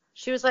 Yeah.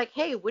 She was like,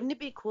 hey, wouldn't it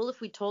be cool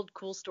if we told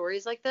cool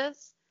stories like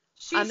this?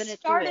 She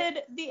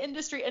started the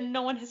industry, and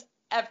no one has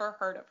ever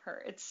heard of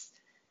her. It's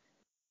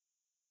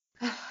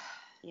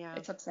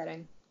it's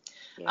upsetting.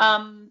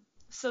 Yeah.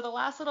 So the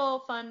last little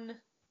fun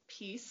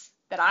piece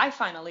that I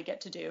finally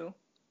get to do,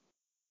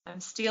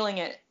 I'm stealing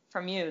it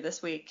from you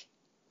this week.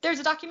 There's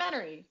a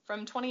documentary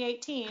from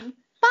 2018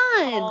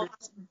 called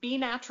Be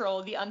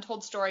Natural, The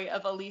Untold Story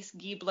of Elise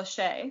Guy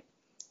Blaché.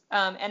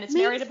 And it's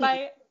narrated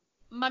by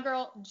my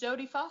girl,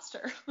 Jodie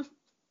Foster.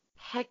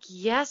 Heck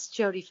yes,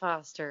 Jodie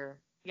Foster.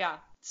 Yeah.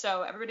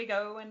 So everybody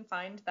go and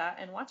find that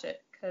and watch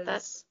it.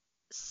 That's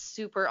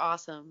super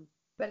awesome.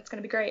 But it's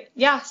going to be great.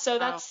 Yeah, so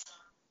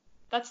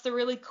that's the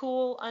really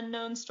cool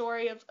unknown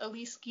story of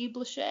Elise Guy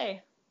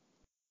Blaché.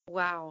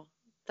 Wow.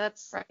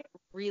 That's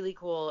really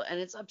cool. And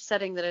it's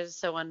upsetting that it is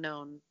so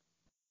unknown.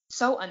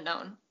 So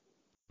unknown.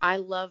 I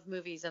love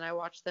movies and I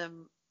watch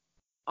them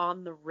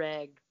on the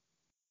reg.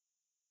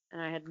 And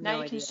I had no idea.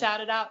 Now you can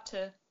shout it out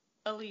to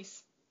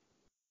Elise.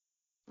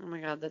 Oh my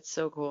God, that's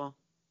so cool.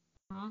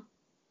 Mm-hmm.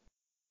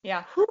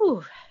 Yeah.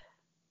 Whew.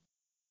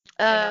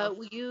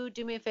 Will you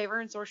do me a favor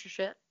and source your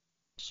shit?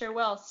 Sure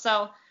will.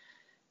 So,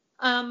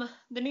 the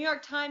New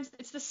York Times,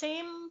 it's the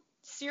same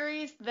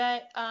series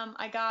that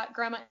I got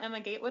Grandma Emma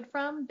Gatewood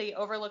from, The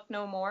Overlooked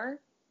No More.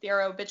 They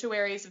are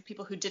obituaries of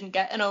people who didn't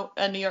get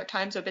a New York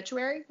Times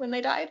obituary when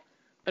they died.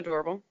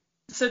 Adorable.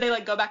 So they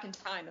like go back in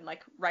time and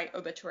like write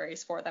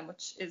obituaries for them,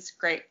 which is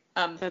great.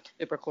 That's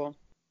super cool.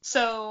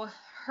 So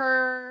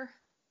the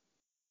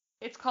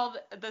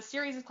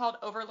series is called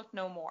Overlooked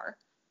No More.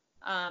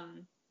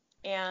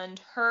 And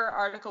her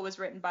article was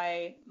written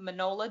by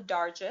Manola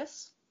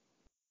Dargis.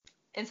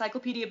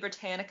 Encyclopedia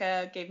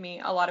Britannica gave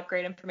me a lot of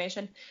great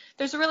information.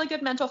 There's a really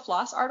good mental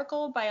floss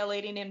article by a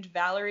lady named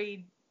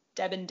Valerie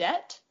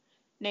Debendette,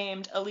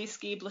 named Elise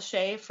Guy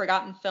Blaché,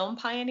 Forgotten Film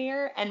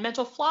Pioneer. And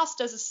Mental Floss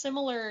does a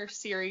similar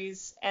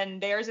series,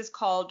 and theirs is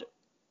called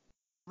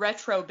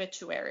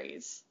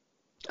Retrobituaries.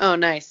 Oh,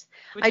 nice.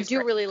 I do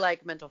great. really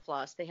like Mental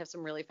Floss. They have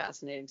some really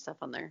fascinating stuff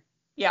on there.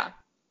 Yeah.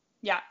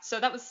 Yeah. So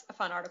that was a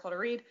fun article to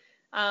read.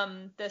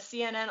 The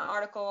CNN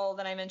article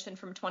that I mentioned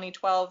from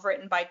 2012,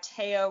 written by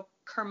Teo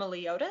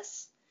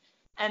Kermeliotis.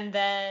 And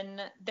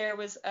then there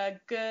was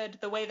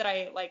the way that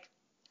I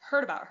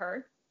heard about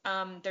her.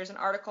 There's an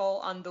article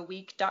on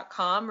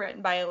theweek.com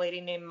written by a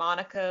lady named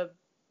Monica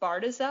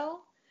Bardazel.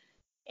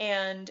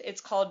 And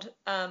it's called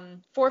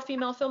 4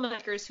 Female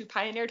Filmmakers Who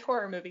Pioneered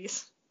Horror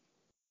Movies.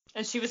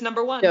 And she was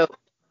number 1. Dope.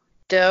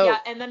 Yeah,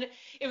 and then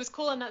it was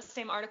cool in that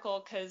same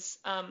article because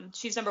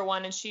she's number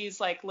 1, and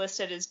she's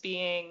listed as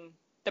being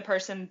the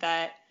person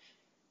that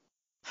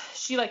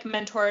she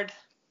mentored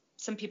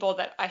some people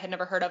that I had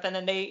never heard of, and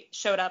then they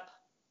showed up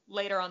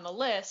later on the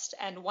list,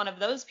 and one of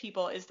those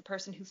people is the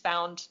person who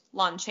found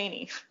Lon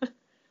Chaney,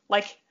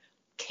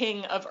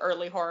 king of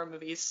early horror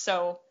movies.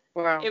 So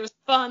wow. It was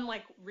fun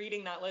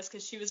reading that list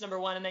because she was number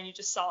 1, and then you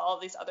just saw all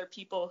these other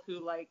people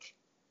who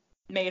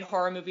made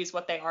horror movies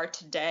what they are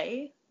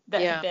today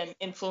that have been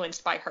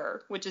influenced by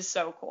her, which is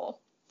so cool.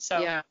 So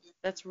yeah,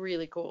 that's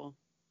really cool.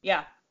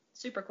 Yeah,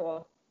 super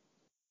cool.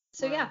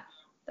 So yeah,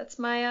 that's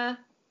my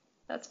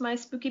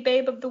spooky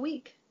babe of the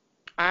week.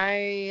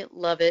 I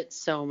love it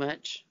so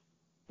much.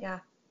 Yeah.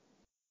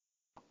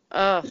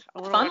 Ugh, I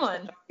want to watch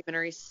one. that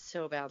documentary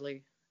so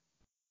badly.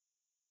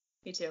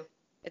 Me too.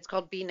 It's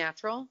called Be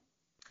Natural.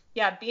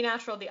 Yeah, Be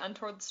Natural: The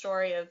Untold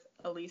Story of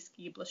Elise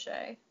Guy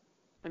Blaché.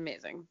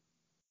 Amazing.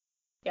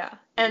 Yeah,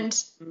 and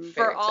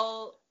for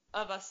all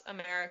of us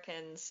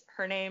Americans,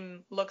 her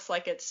name looks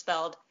like it's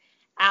spelled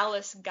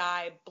Alice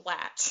Guy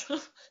Blatt,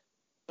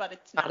 but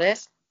it's not.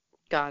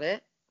 Got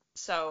it.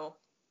 So,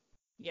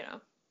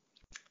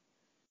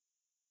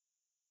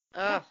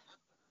 Ugh.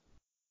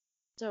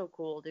 So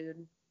cool,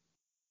 dude.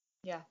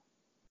 Yeah.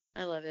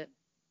 I love it.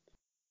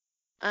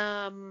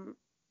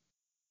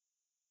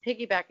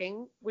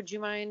 Piggybacking, would you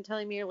mind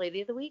telling me your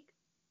lady of the week?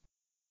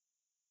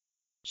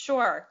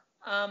 Sure.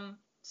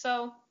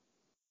 So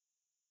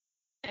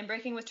I'm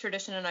breaking with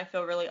tradition and I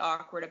feel really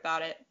awkward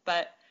about it,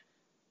 but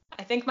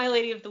I think my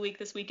lady of the week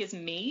this week is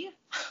me.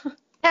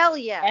 Hell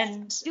yes.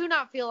 And do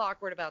not feel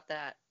awkward about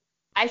that.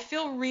 I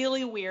feel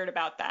really weird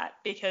about that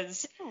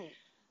because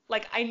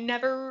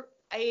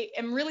I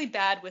am really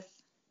bad with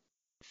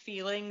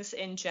feelings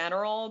in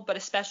general, but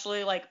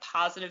especially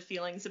positive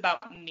feelings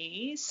about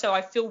me. So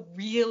I feel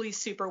really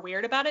super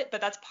weird about it,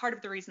 but that's part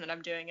of the reason that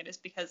I'm doing it is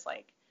because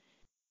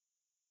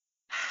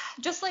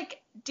just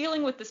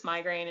dealing with this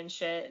migraine and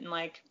shit and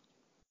I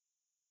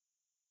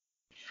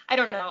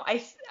don't know.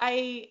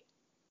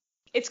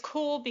 It's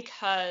cool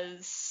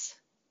because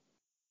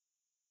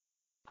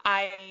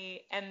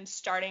I am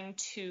starting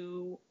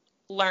to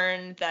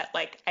learn that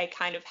I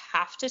kind of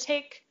have to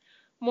take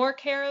more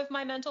care of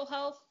my mental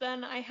health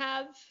than I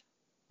have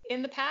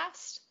in the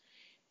past,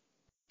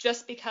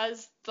 just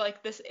because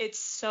it's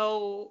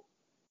so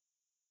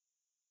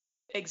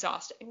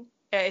exhausting.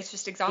 It's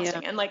just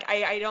exhausting. Yeah. And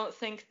I don't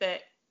think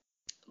that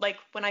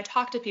when I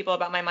talk to people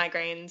about my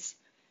migraines,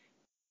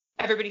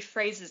 everybody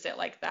phrases it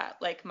like that,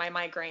 my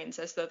migraines,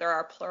 as though there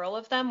are plural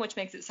of them, which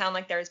makes it sound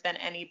like there's been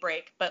any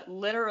break. But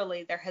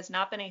literally, there has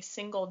not been a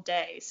single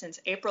day since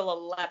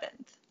April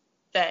 11th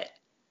that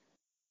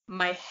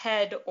my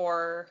head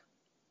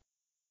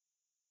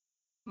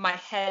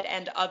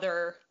and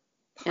other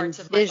parts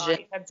of my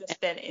body have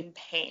just been in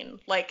pain.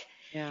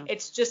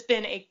 It's just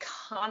been a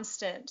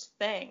constant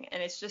thing,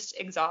 and it's just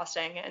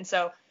exhausting. And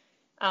so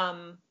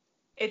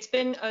it's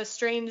been a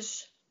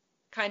strange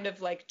kind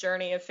of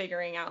journey of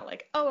figuring out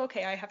oh,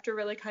 okay, I have to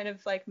really kind of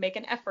make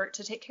an effort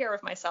to take care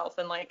of myself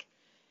and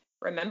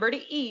remember to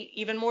eat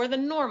even more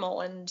than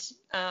normal and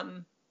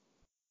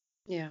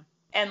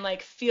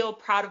and feel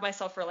proud of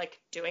myself for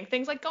doing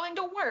things like going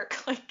to work.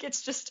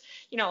 It's just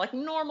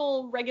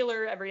normal,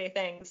 regular, everyday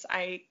things.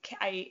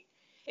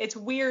 It's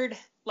weird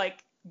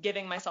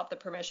giving myself the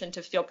permission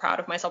to feel proud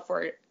of myself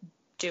for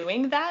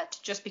doing that,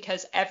 just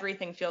because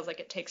everything feels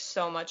like it takes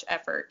so much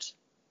effort.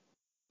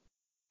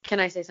 Can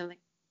I say something?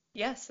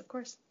 Yes, of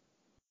course.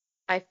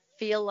 I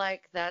feel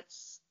like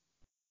that's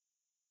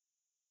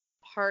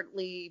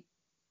partly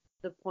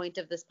the point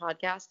of this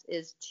podcast,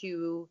 is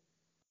to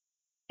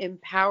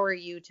empower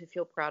you to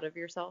feel proud of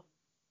yourself.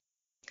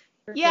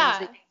 For things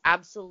that you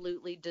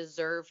absolutely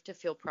deserve to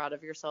feel proud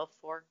of yourself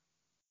for.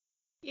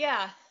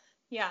 Yeah.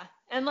 Yeah.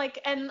 And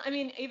I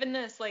mean, even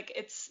this,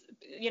 it's,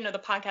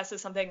 the podcast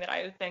is something that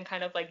I've been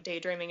kind of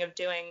daydreaming of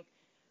doing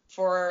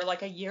for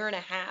a year and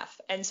a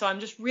half. And so I'm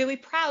just really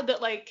proud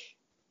that I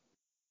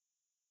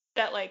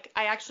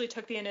actually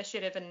took the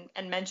initiative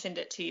and mentioned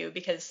it to you,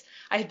 because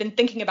I had been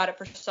thinking about it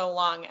for so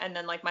long, and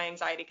then my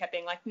anxiety kept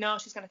being no,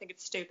 she's gonna think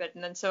it's stupid,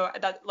 and then so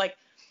that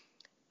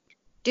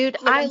dude,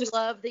 I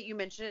love that you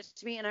mentioned it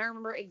to me, and I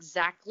remember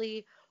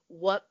exactly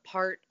what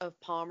part of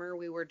Palmer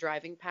we were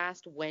driving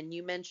past when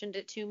you mentioned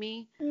it to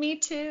me. Me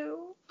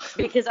too.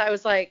 Because I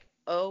was like,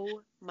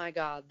 oh my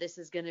God, this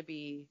is going to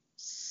be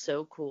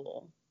so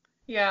cool.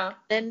 Yeah.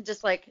 Then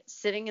just like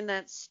sitting in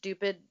that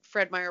stupid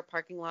Fred Meyer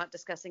parking lot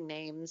discussing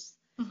names,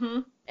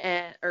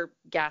 or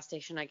gas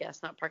station, I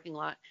guess, not parking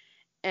lot.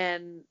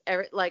 And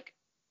like,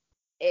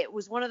 it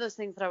was one of those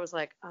things that I was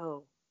like,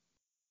 oh,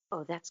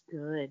 that's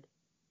good.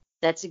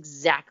 That's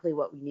exactly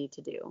what we need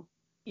to do.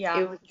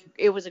 Yeah.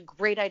 It was a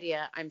great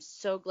idea. I'm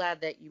so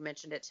glad that you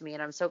mentioned it to me,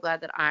 and I'm so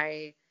glad that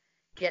I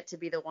get to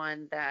be the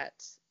one that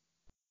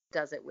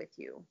does it with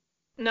you.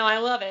 No, I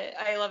love it.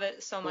 I love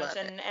it so much.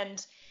 Love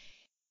it.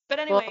 But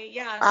Well, anyway,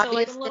 yeah, so like I'm a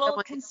obviously I little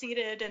want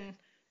conceited and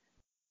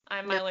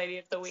I'm no, my lady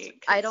of the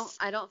week. I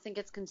don't think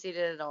it's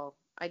conceited at all.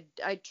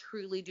 I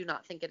truly do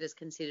not think it is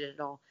conceited at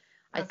all.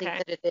 I think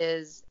Okay. that it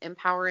is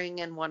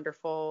empowering and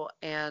wonderful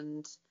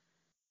and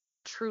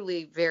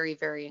truly very,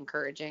 very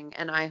encouraging.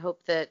 And I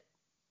hope that,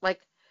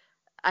 like,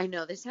 I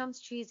know this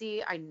sounds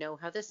cheesy. I know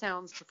how this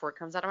sounds before it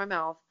comes out of my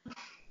mouth.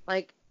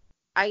 Like,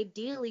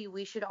 ideally,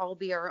 we should all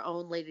be our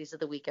own ladies of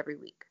the week every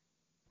week.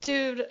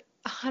 Dude,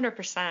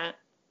 100%.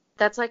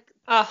 That's like,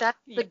 Oh, that's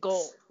the yes.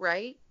 goal,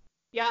 right?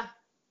 Yeah.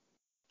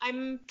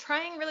 I'm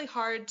trying really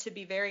hard to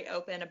be very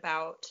open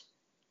about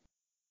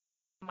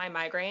my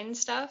migraine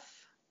stuff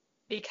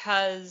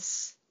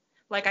because,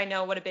 like, I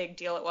know what a big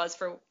deal it was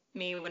for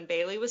me when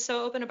Bailey was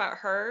so open about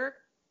her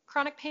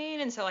chronic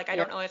pain. And so, like, I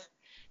don't know if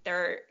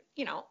there,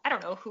 I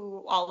don't know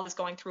who all is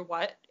going through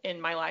what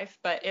in my life,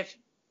 but if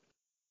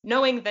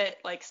knowing that,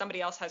 like,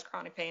 somebody else has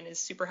chronic pain is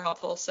super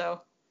helpful.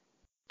 So,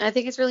 I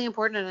think it's really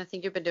important, and I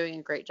think you've been doing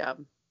a great job.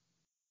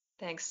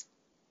 thanks.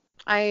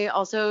 I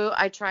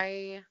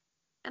try,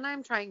 and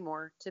I'm trying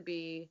more to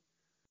be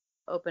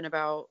open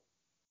about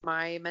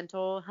my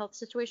mental health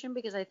situation,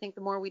 because I think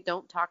the more we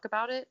don't talk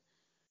about it,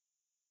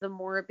 the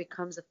more it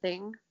becomes a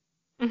thing.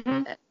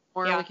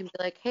 Or Yeah. we can be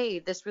like, hey,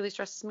 this really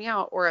stresses me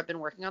out, or I've been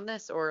working on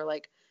this, or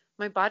like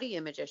my body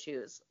image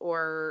issues,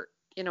 or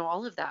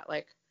all of that.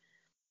 Like,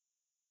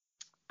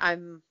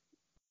 I'm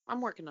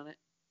working on it.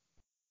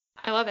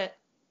 I love it.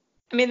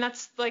 I mean,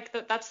 that's like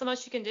that's the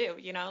most you can do,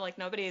 like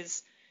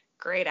nobody's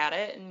great at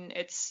it and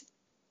it's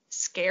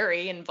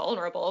scary and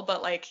vulnerable,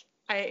 but like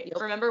I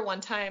remember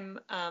one time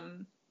I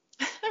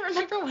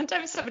remember one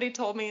time somebody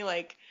told me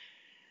like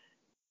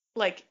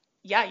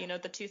yeah,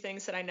 the two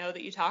things that I know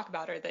that you talk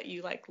about are that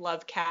you like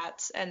love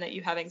cats and that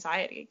you have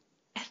anxiety.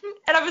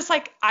 And I was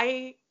like,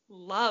 I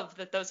love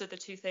that those are the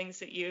two things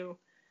that you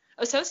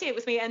associate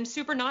with me, and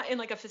super not in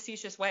like a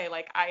facetious way.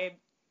 Like I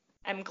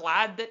am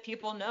glad that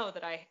people know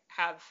that I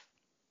have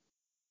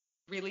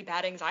really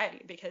bad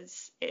anxiety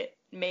because it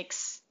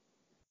makes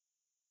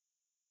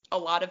a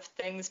lot of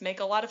things make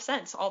a lot of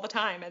sense all the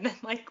time. And then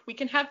like we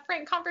can have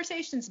frank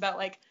conversations about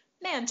like,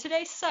 man,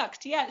 today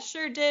sucked. Yeah, it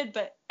sure did,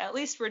 but at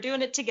least we're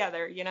doing it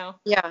together,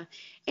 Yeah.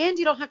 And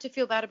you don't have to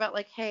feel bad about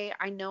like, hey,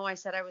 I know I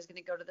said I was going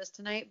to go to this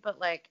tonight, but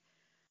like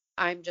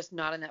I'm just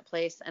not in that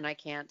place and I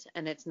can't,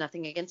 and it's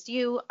nothing against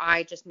you.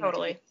 I just need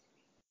to be.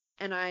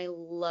 And I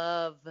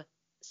love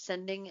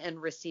sending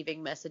and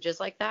receiving messages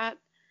like that.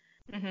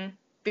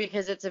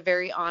 Because it's a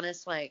very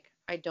honest, like,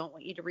 I don't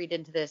want you to read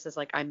into this as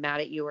like I'm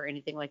mad at you or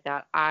anything like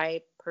that.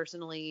 I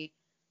personally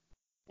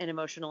and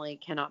emotionally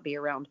cannot be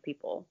around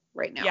people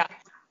right now. Yeah.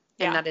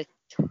 And that is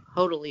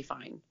totally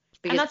fine.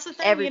 And that's the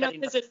thing, everybody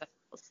knows that.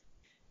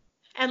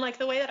 And like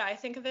the way that I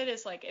think of it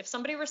is like if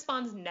somebody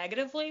responds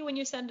negatively when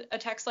you send a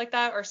text like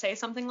that or say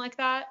something like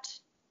that,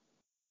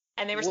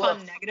 and they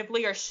respond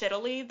negatively or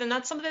shittily, then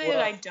that's something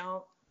that I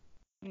don't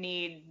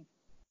need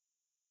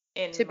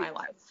in my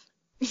life.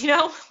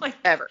 Like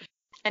ever.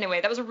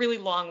 Anyway, that was a really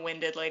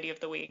long-winded lady of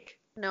the week.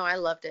 No, I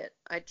loved it.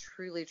 I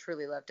truly,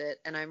 truly loved it.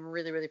 And I'm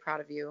really, really proud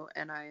of you.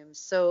 And I am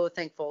so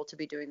thankful to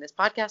be doing this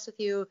podcast with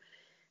you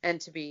and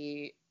to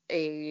be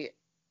a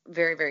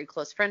very, very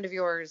close friend of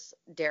yours.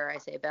 Dare I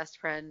say best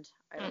friend?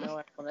 I don't know.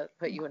 I don't want to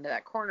put you into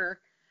that corner.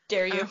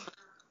 Dare you?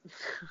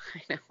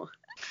 I know.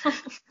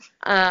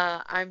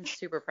 I'm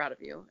super proud of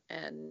you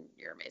and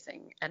you're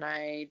amazing. And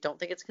I don't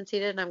think it's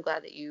conceited. And I'm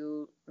glad that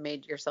you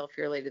made yourself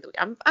your lady of the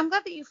week. I'm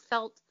glad that you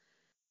felt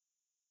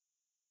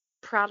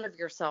proud of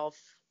yourself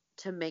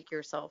to make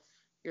yourself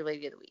your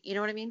lady of the week. You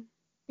know what I mean?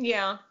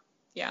 Yeah.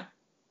 Yeah.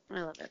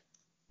 I love it.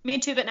 Me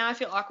too, but now I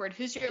feel awkward.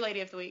 Who's your lady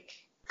of the week?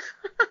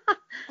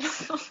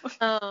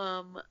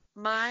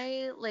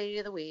 My lady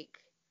of the week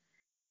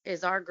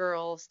is our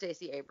girl,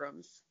 Stacey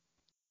Abrams.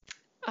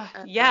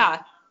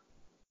 Yeah.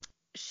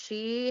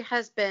 She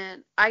has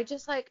been,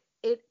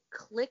 it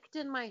clicked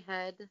in my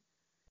head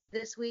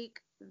this week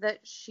that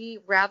she,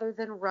 rather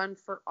than run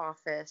for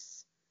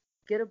office,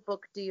 get a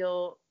book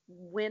deal,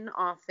 win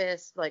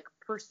office, like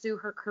pursue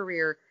her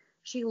career,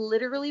 she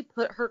literally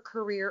put her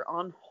career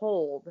on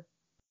hold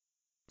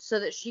so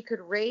that she could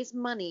raise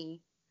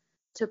money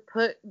to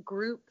put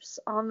groups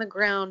on the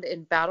ground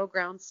in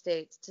battleground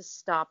states to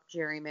stop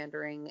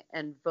gerrymandering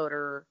and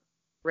voter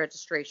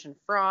registration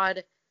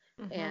fraud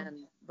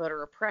and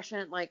voter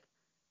oppression. Like,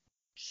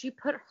 she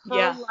put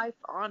her life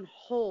on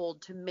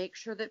hold to make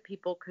sure that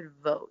people could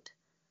vote.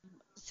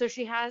 So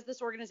she has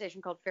this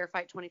organization called Fair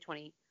Fight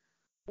 2020,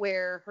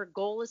 where her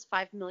goal is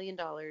 $5 million.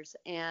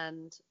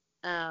 And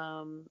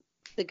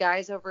the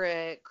guys over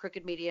at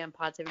Crooked Media and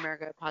Pod Save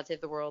America, Pod Save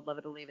the World, Love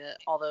It or Leave It,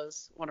 all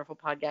those wonderful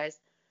pod guys,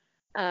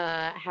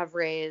 have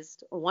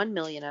raised 1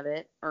 million of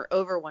it, or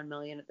over 1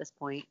 million at this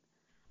point.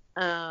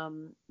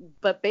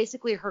 But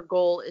basically her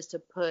goal is to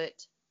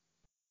put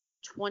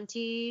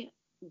 20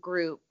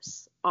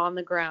 groups on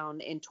the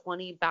ground in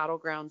 20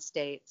 battleground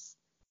states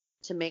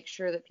to make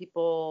sure that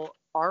people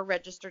are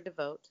registered to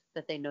vote,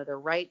 that they know their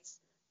rights,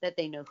 that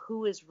they know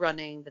who is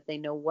running, that they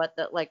know what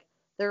the, like,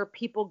 there are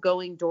people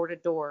going door to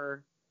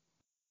door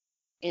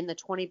in the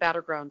 20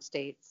 battleground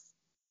states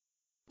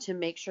to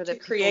make sure that to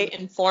create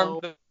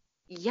informed voters.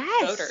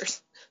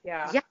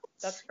 Yeah, yes.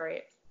 That's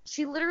great.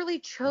 She literally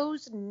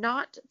chose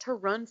not to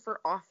run for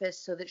office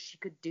so that she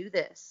could do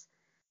this.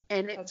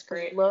 And it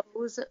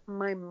blows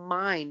my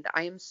mind.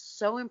 I am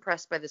so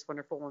impressed by this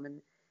wonderful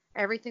woman.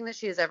 Everything that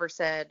she has ever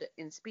said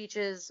in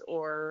speeches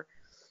or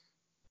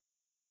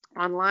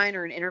online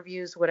or in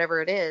interviews,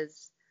 whatever it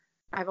is,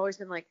 I've always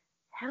been like,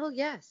 hell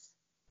yes.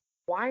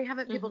 Why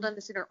haven't people done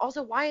this sooner?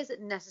 Also, why is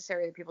it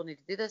necessary that people need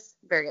to do this?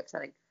 Very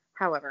upsetting.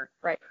 However,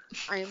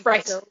 I am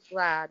so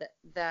glad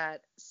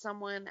that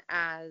someone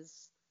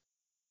as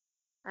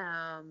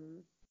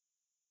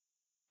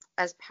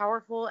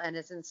powerful and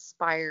as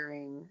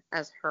inspiring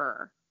as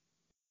her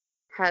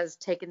has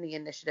taken the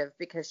initiative,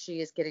 because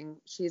she is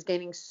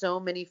gaining so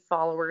many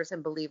followers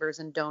and believers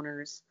and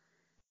donors,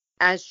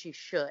 as she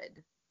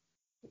should.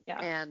 Yeah.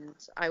 And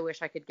I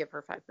wish I could give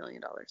her $5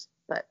 million,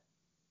 but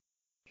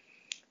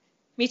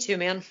me too,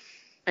 man.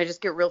 I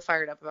just get real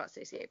fired up about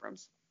Stacey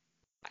Abrams.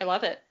 I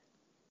love it.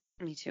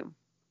 Me too.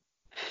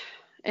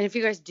 And if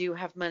you guys do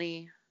have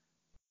money,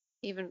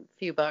 even a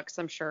few bucks,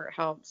 I'm sure it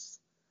helps.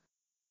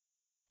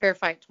 Fair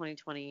Fight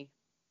 2020.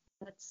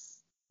 Let's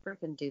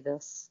freaking do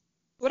this.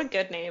 What a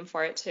good name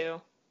for it,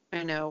 too.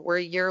 I know. We're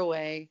a year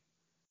away.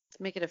 Let's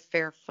make it a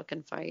fair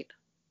fucking fight.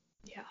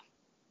 Yeah.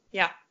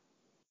 Yeah.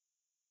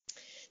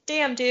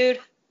 Damn, dude.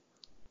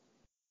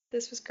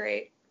 This was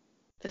great.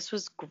 This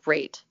was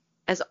great.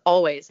 As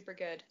always. Super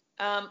good.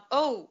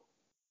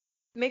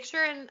 Make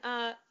sure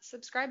and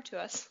subscribe to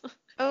us.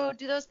 Oh,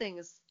 do those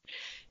things.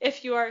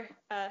 If you are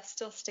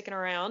still sticking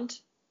around.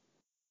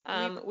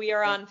 We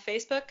are on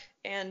Facebook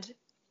and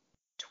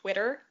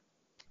Twitter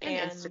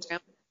and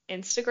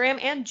Instagram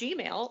and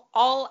Gmail,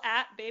 all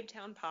at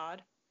BabeTownPod.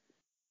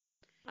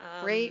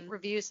 Rate,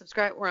 review,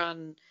 subscribe. We're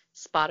on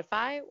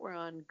Spotify. We're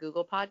on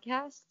Google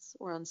Podcasts.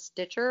 We're on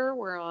Stitcher.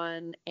 We're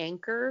on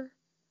Anchor.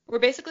 We're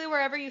basically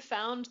wherever you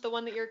found the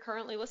one that you're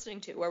currently listening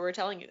to, where we're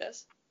telling you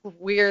this.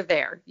 We're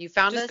there. You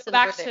found us. Just go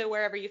back to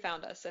wherever you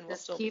found us, and we'll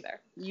still be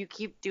there. You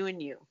keep doing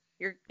you.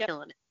 You're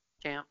killing it,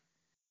 champ.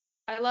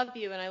 I love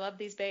you, and I love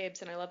these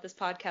babes, and I love this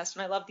podcast,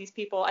 and I love these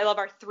people. I love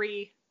our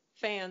 3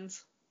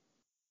 fans.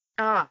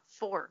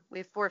 4. We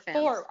have 4 fans.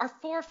 Our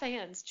 4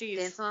 fans. Jeez.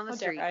 Dancing on the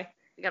street.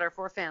 We got our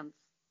 4 fans.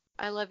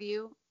 I love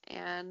you,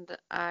 and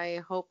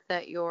I hope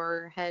that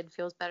your head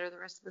feels better the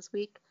rest of this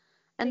week,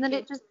 and then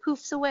it just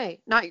poofs away.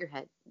 Not your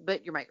head,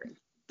 but your migraine.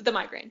 The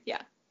migraine,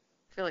 yeah.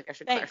 I feel like I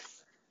should clarify.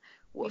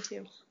 Me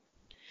too.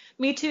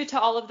 Me too to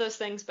all of those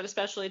things, but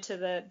especially to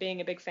the being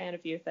a big fan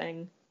of you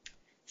thing.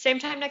 Same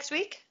time next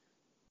week?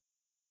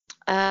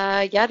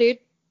 Yeah, dude.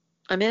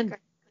 I'm in.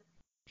 Okay.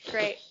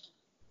 Great.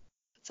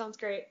 That sounds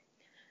great.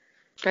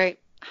 Great.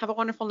 Have a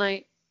wonderful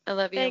night. I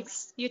love you.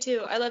 Thanks. You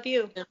too. I love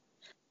you.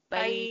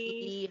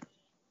 Bye. Bye.